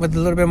 They went with a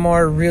little bit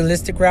more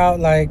realistic route.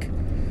 Like,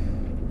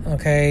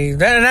 okay,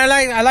 and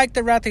I like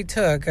the route they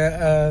took.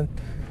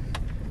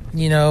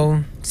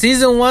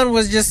 Season 1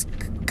 was just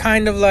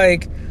kind of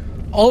like,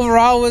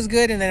 overall was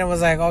good, and then it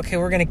was like, okay,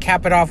 we're gonna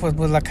cap it off with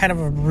like kind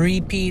of a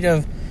repeat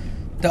of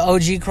the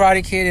OG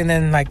Karate Kid. And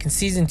then like in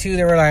season 2,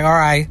 they were like, all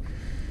right,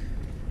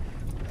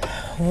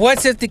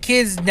 what's if the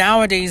kids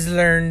nowadays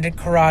learned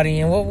karate,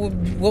 and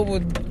what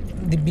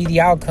would be the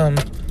outcome?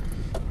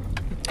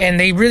 And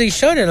they really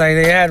showed it. Like,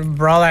 they had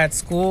brawl at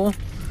school,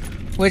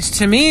 which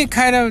to me, I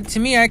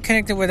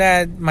connected with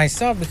that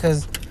myself,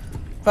 because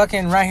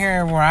fucking right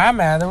here where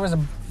I'm at, there was a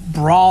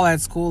brawl at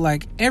school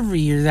like every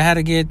year. They had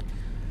to get,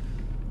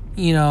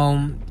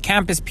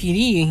 campus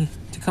PD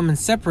to come and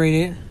separate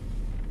it.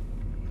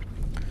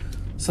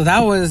 So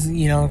that was,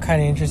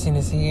 kind of interesting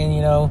to see. And,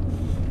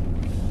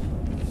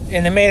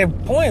 and they made a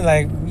point,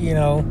 like,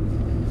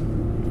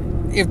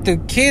 if the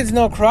kids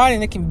know karate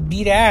and they can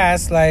beat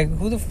ass, like,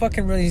 who the fuck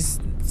can really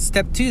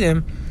step to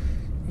them,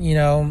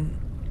 And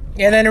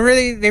then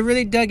they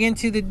really dug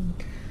into the,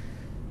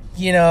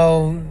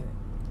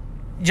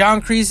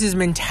 John Kreese's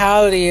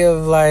mentality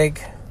of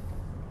like,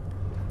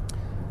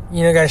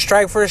 gotta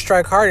strike first,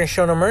 strike hard, and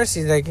show no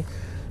mercy. Like,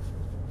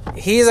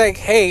 he's like,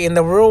 hey, in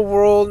the real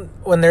world,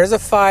 when there's a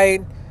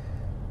fight,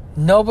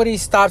 nobody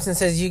stops and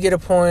says, you get a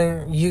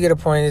point.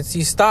 It's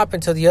you stop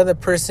until the other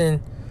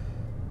person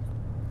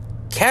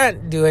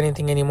can't do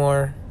anything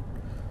anymore.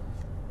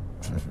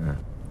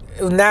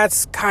 And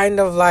that's kind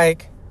of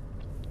like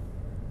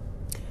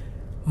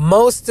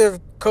most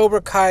of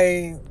Cobra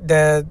Kai.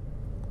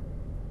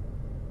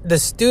 The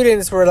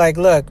students were like,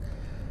 look,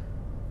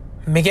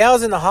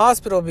 Miguel's in the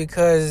hospital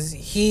because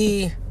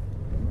he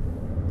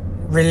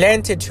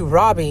relented to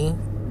Robbie,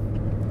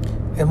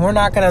 and we're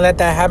not going to let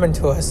that happen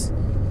to us.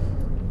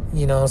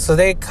 So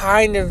they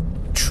kind of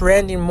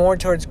trending more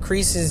towards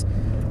Kreese's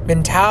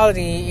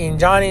mentality, and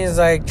Johnny is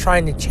like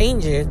trying to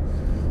change it.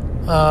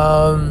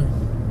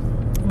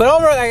 But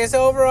overall, like I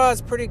said,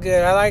 it's pretty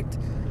good. I liked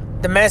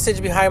the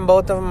message behind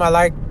both of them. I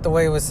liked the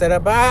way it was set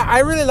up. But I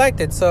really liked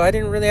it. So I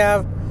didn't really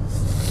have,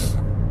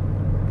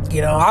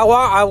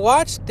 I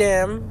watched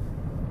them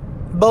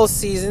both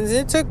seasons.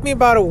 It took me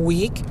about a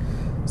week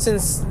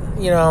since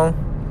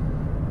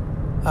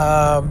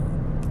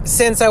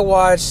I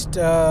watched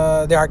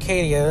the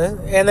Arcadia.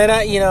 And then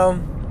I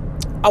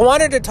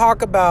wanted to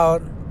talk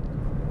about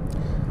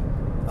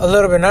a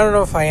little bit. I don't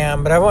know if I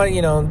am, but I want,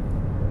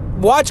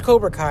 watch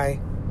Cobra Kai.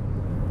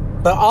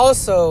 But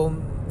also,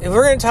 if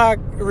we're going to talk,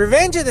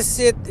 Revenge of the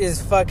Sith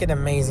is fucking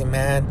amazing,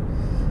 man.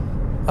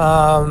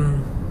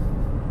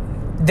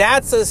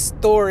 That's a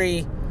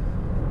story.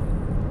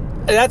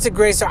 That's a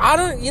great story. I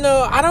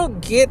don't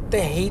get the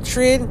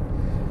hatred.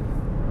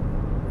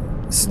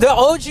 The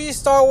OG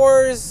Star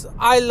Wars,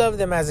 I loved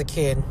them as a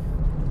kid.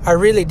 I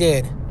really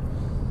did.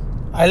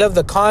 I love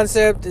the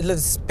concept. I love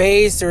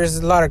space. There's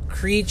a lot of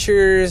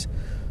creatures.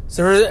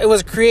 So it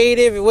was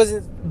creative. It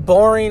wasn't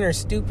boring or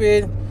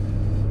stupid.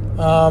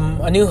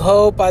 A New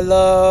Hope, I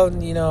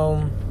loved.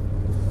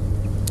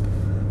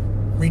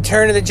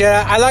 Return of the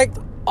Jedi. I liked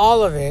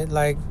all of it.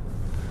 Like,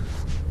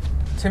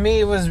 to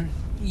me, it was,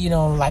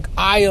 like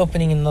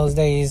eye-opening in those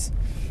days.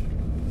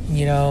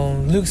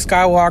 Luke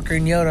Skywalker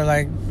and Yoda.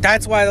 Like,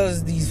 that's why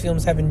these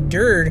films have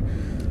endured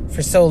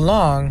for so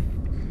long.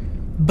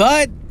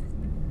 But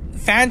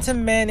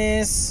Phantom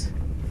Menace,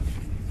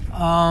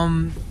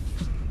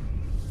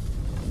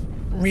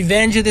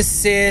 Revenge of the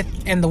Sith,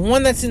 and the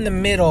one that's in the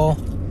middle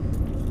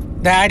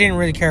that I didn't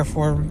really care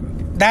for.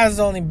 That was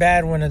the only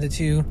bad one of the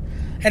two.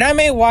 And I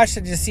may watch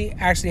it to see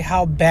actually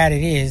how bad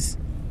it is.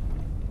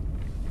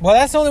 Well,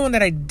 that's the only one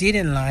that I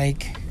didn't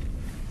like.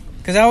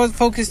 Because I was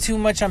focused too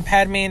much on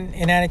Padme and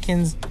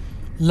Anakin's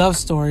love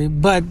story.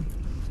 But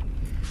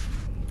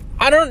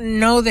I don't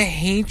know the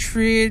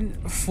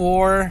hatred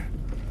for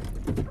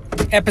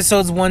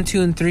episodes 1,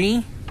 2, and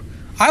 3.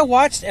 I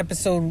watched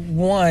episode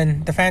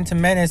 1, The Phantom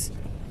Menace,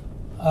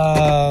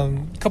 a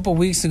couple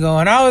weeks ago.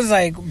 And I was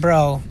like,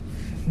 bro,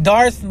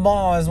 Darth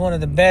Maul is one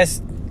of the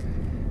best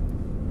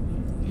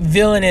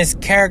villainous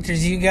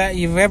characters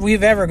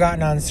we've ever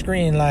gotten on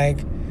screen. Like,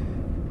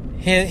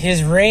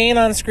 his reign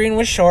on screen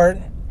was short,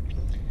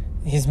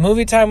 his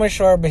movie time was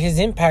short, but his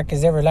impact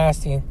is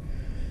everlasting.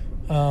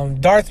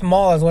 Darth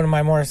Maul is one of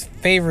my most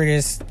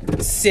favoriteest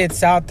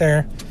Siths out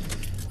there,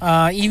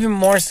 even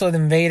more so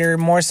than Vader,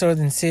 more so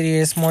than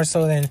Sidious, more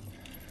so than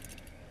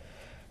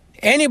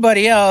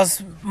anybody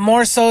else,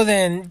 more so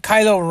than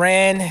Kylo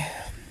Ren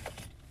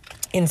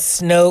and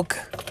Snoke.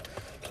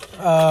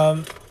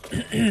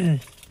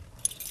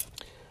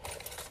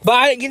 But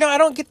I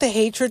don't get the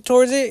hatred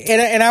towards it.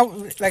 And I,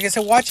 like I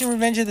said, watching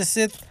Revenge of the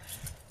Sith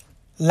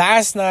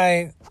last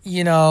night,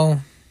 it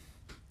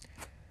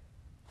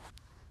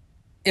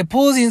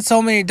pulls you in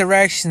so many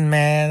directions,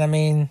 man. I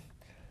mean,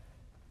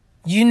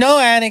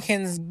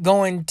 Anakin's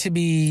going to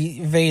be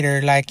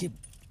Vader, like,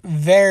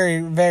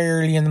 very, very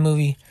early in the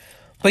movie.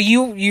 But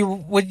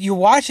what you're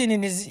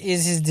watching is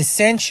his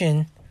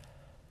dissension.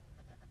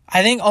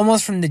 I think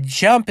almost from the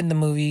jump in the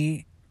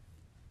movie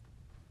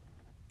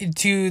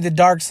to the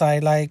dark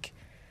side, like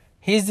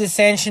his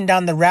dissension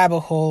down the rabbit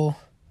hole.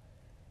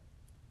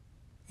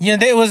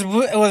 It was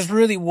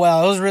really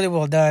well. It was really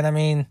well done. I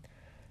mean,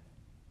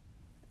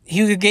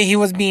 he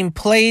was being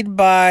played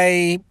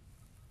by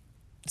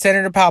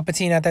Senator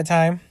Palpatine at that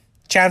time,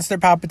 Chancellor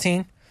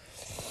Palpatine.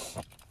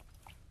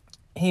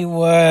 He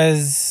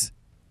was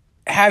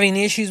having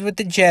issues with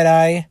the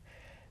Jedi.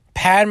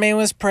 Padme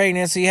was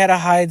pregnant, so he had to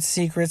hide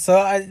secrets.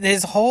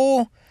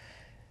 So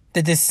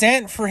the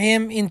descent for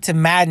him into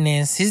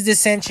madness, his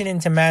dissension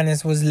into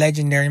madness was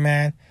legendary,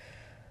 man.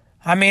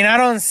 I mean, I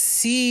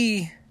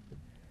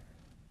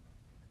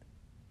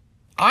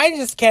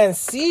just can't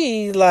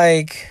see,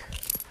 like,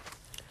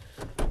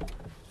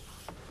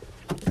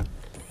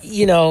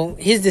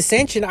 his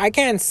dissension. I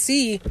can't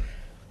see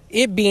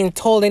it being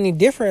told any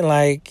different.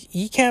 Like,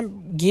 they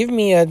can't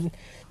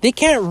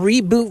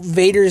reboot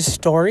Vader's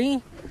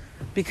story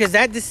because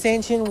that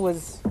dissension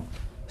was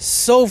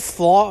so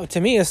to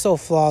me, it's so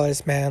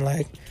flawless, man.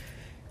 Like,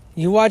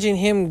 you watching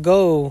him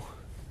go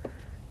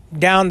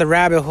down the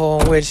rabbit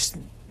hole, which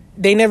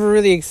they never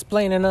really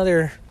explain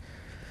another,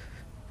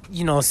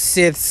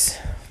 Sith's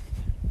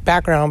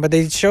background, but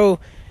they show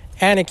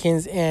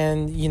Anakin's,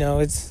 and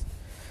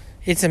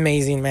it's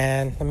amazing,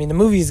 man. I mean, the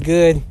movie's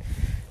good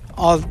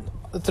all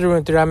through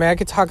and through. I mean, I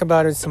could talk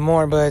about it some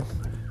more, but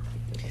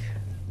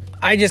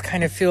I just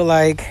kind of feel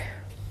like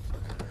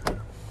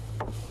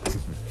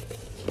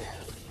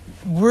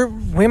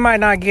we might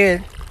not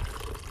get.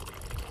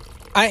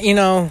 I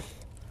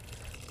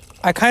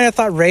kind of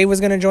thought Rey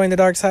was gonna join the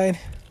dark side,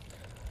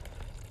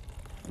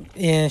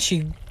 and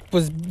she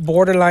was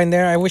borderline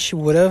there. I wish she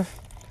would have,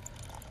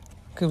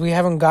 because we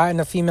haven't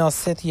gotten a female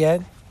Sith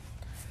yet.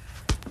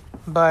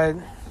 But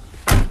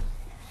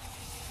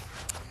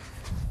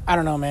I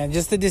don't know, man.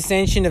 Just the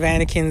dissension of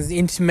Anakin's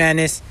into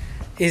madness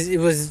it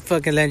was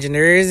fucking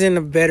legendary. There isn't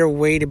a better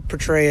way to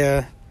portray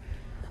a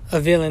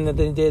villain that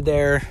they did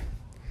there.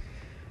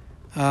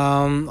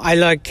 I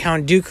like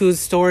Count Dooku's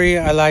story.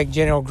 I like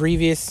General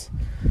Grievous.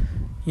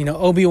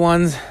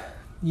 Obi-Wan's,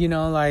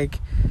 like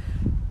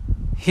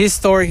his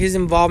story, his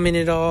involvement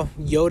in it all.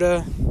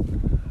 Yoda.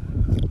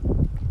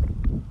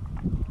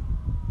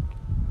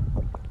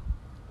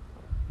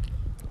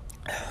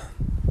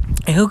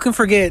 And who can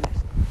forget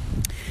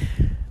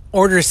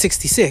Order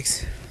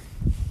 66?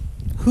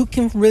 Who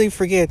can really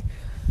forget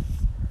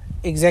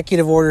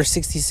Executive Order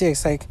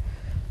 66? Like,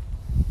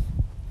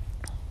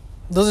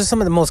 those are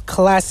some of the most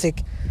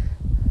classic.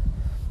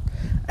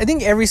 I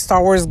think every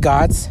Star Wars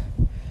got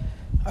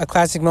a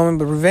classic moment,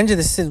 but Revenge of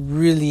the Sith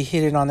really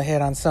hit it on the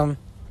head on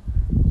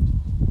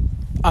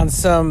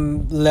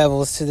some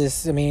levels to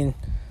this. I mean,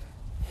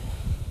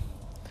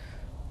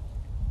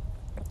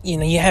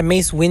 you had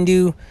Mace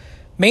Windu.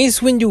 Mace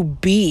Windu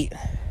beat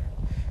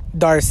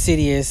Darth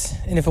Sidious,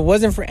 and if it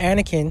wasn't for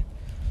Anakin,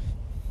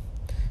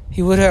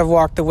 he would have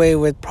walked away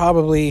with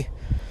probably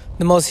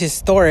the most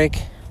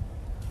historic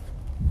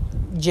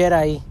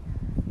Jedi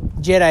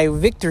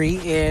victory,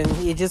 and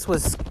it just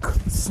was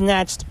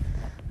snatched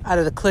out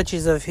of the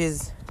clutches of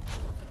his,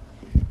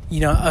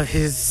 of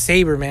his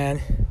saber,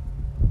 man.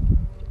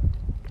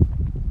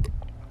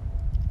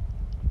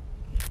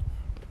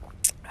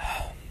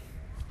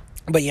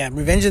 But yeah,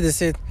 Revenge of the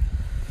Sith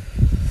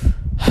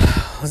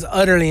was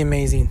utterly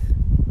amazing.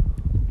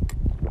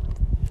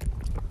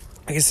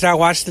 Like I said, I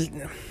watched it,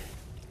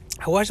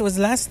 was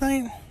it last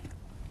night?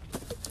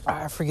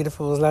 I forget if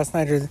it was last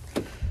night or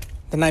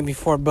the night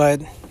before,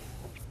 but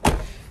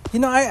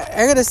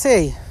I gotta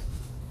say,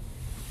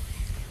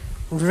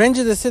 Revenge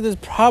of the Sith is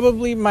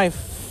probably my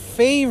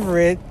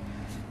favorite.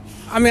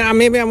 I mean,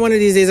 maybe on one of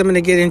these days I'm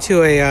gonna get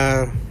into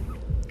a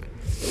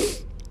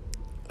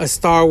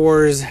Star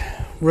Wars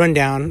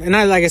rundown. And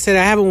like I said,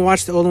 I haven't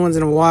watched the older ones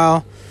in a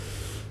while,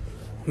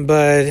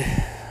 but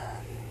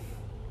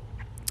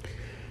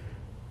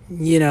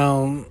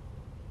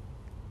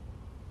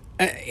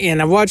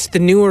and I watched the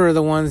newer of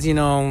the ones,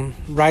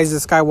 Rise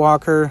of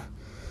Skywalker,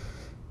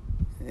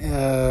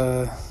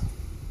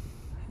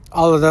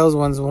 all of those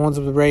ones, the ones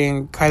with Rey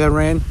and Kylo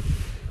Ren.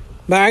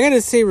 But I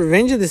gotta say,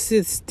 Revenge of the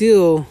Sith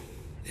still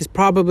is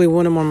probably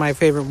one of my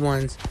favorite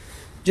ones.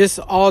 Just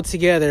all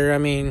together, I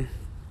mean,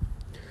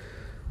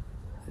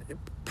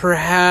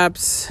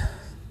 perhaps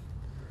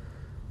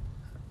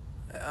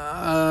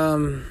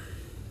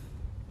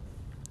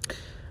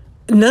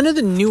none of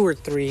the newer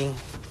three,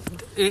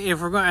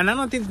 if we're going, and I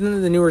don't think none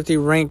of the newer three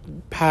rank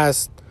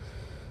past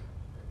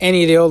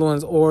any of the old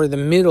ones, or the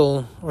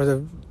middle, or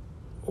the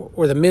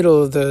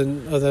middle of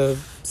the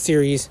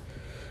series.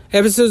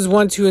 Episodes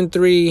 1, 2, and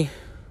 3,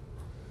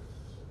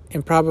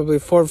 and probably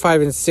 4,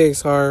 5, and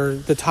 6 are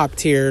the top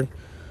tier.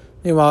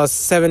 Meanwhile,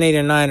 7, 8,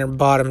 and 9 are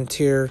bottom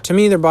tier. To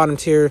me, they're bottom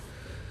tier.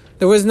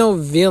 There was no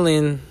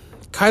villain.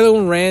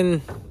 Kylo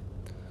Ren,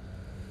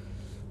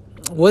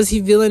 was he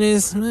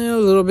villainous? A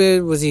little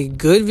bit. Was he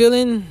good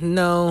villain?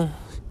 No.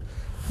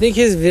 I think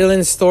his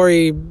villain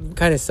story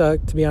kind of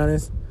sucked, to be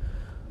honest.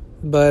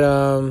 But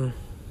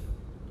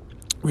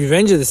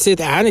Revenge of the Sith,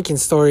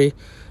 Anakin's story,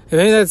 I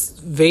think that's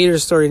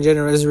Vader's story in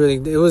general,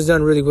 it was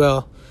done really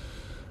well.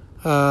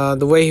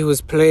 The way he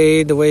was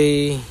played, the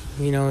way,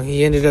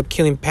 he ended up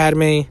killing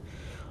Padme,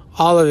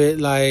 all of it,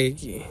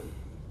 like, it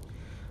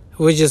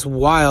was just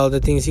wild, the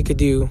things he could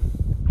do.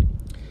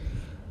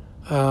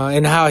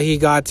 And how he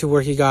got to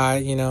where he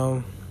got,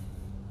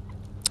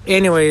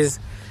 Anyways,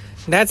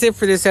 that's it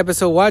for this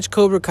episode. Watch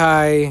Cobra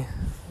Kai.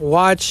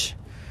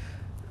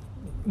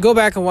 Go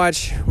back and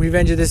watch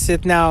Revenge of the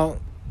Sith. Now,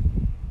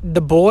 The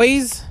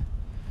Boys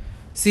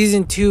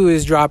season 2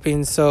 is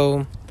dropping,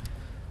 so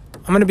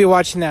I'm going to be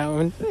watching that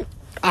one.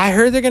 I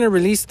heard they're going to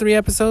release 3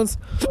 episodes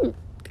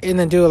and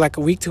then do like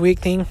a week-to-week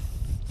thing.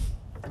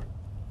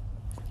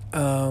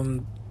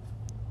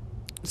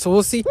 So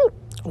we'll see.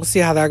 We'll see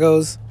how that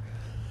goes.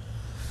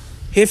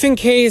 If in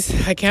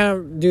case I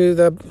can't do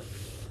the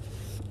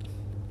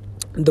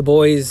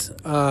Boys,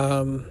 if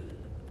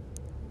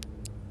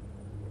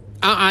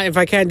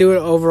I can't do it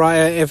overall,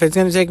 if it's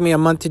going to take me a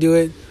month to do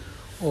it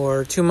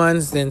or 2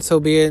 months, then so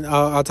be it.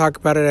 I'll talk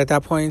about it at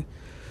that point.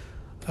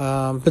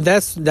 But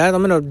that's that.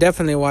 I'm going to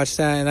definitely watch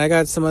that. And I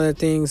got some other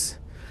things.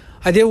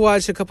 I did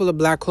watch a couple of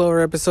Black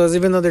Clover episodes,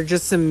 even though they're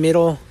just some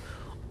middle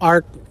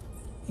arc,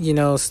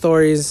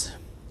 stories.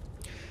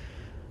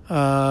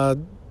 But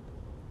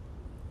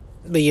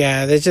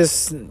yeah, they're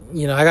just,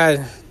 I got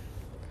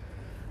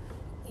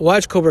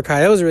watch Cobra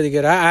Kai. That was really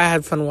good. I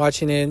had fun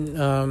watching it.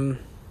 We're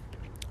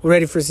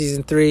ready for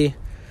season 3.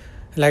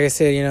 Like I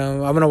said,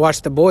 I'm gonna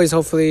watch The Boys.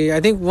 Hopefully,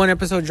 I think 1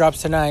 episode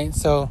drops tonight,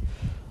 so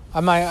I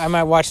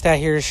might watch that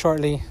here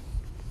shortly.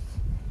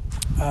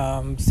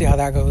 See how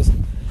that goes.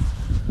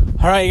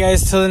 All right, you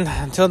guys.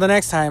 Until the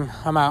next time,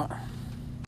 I'm out.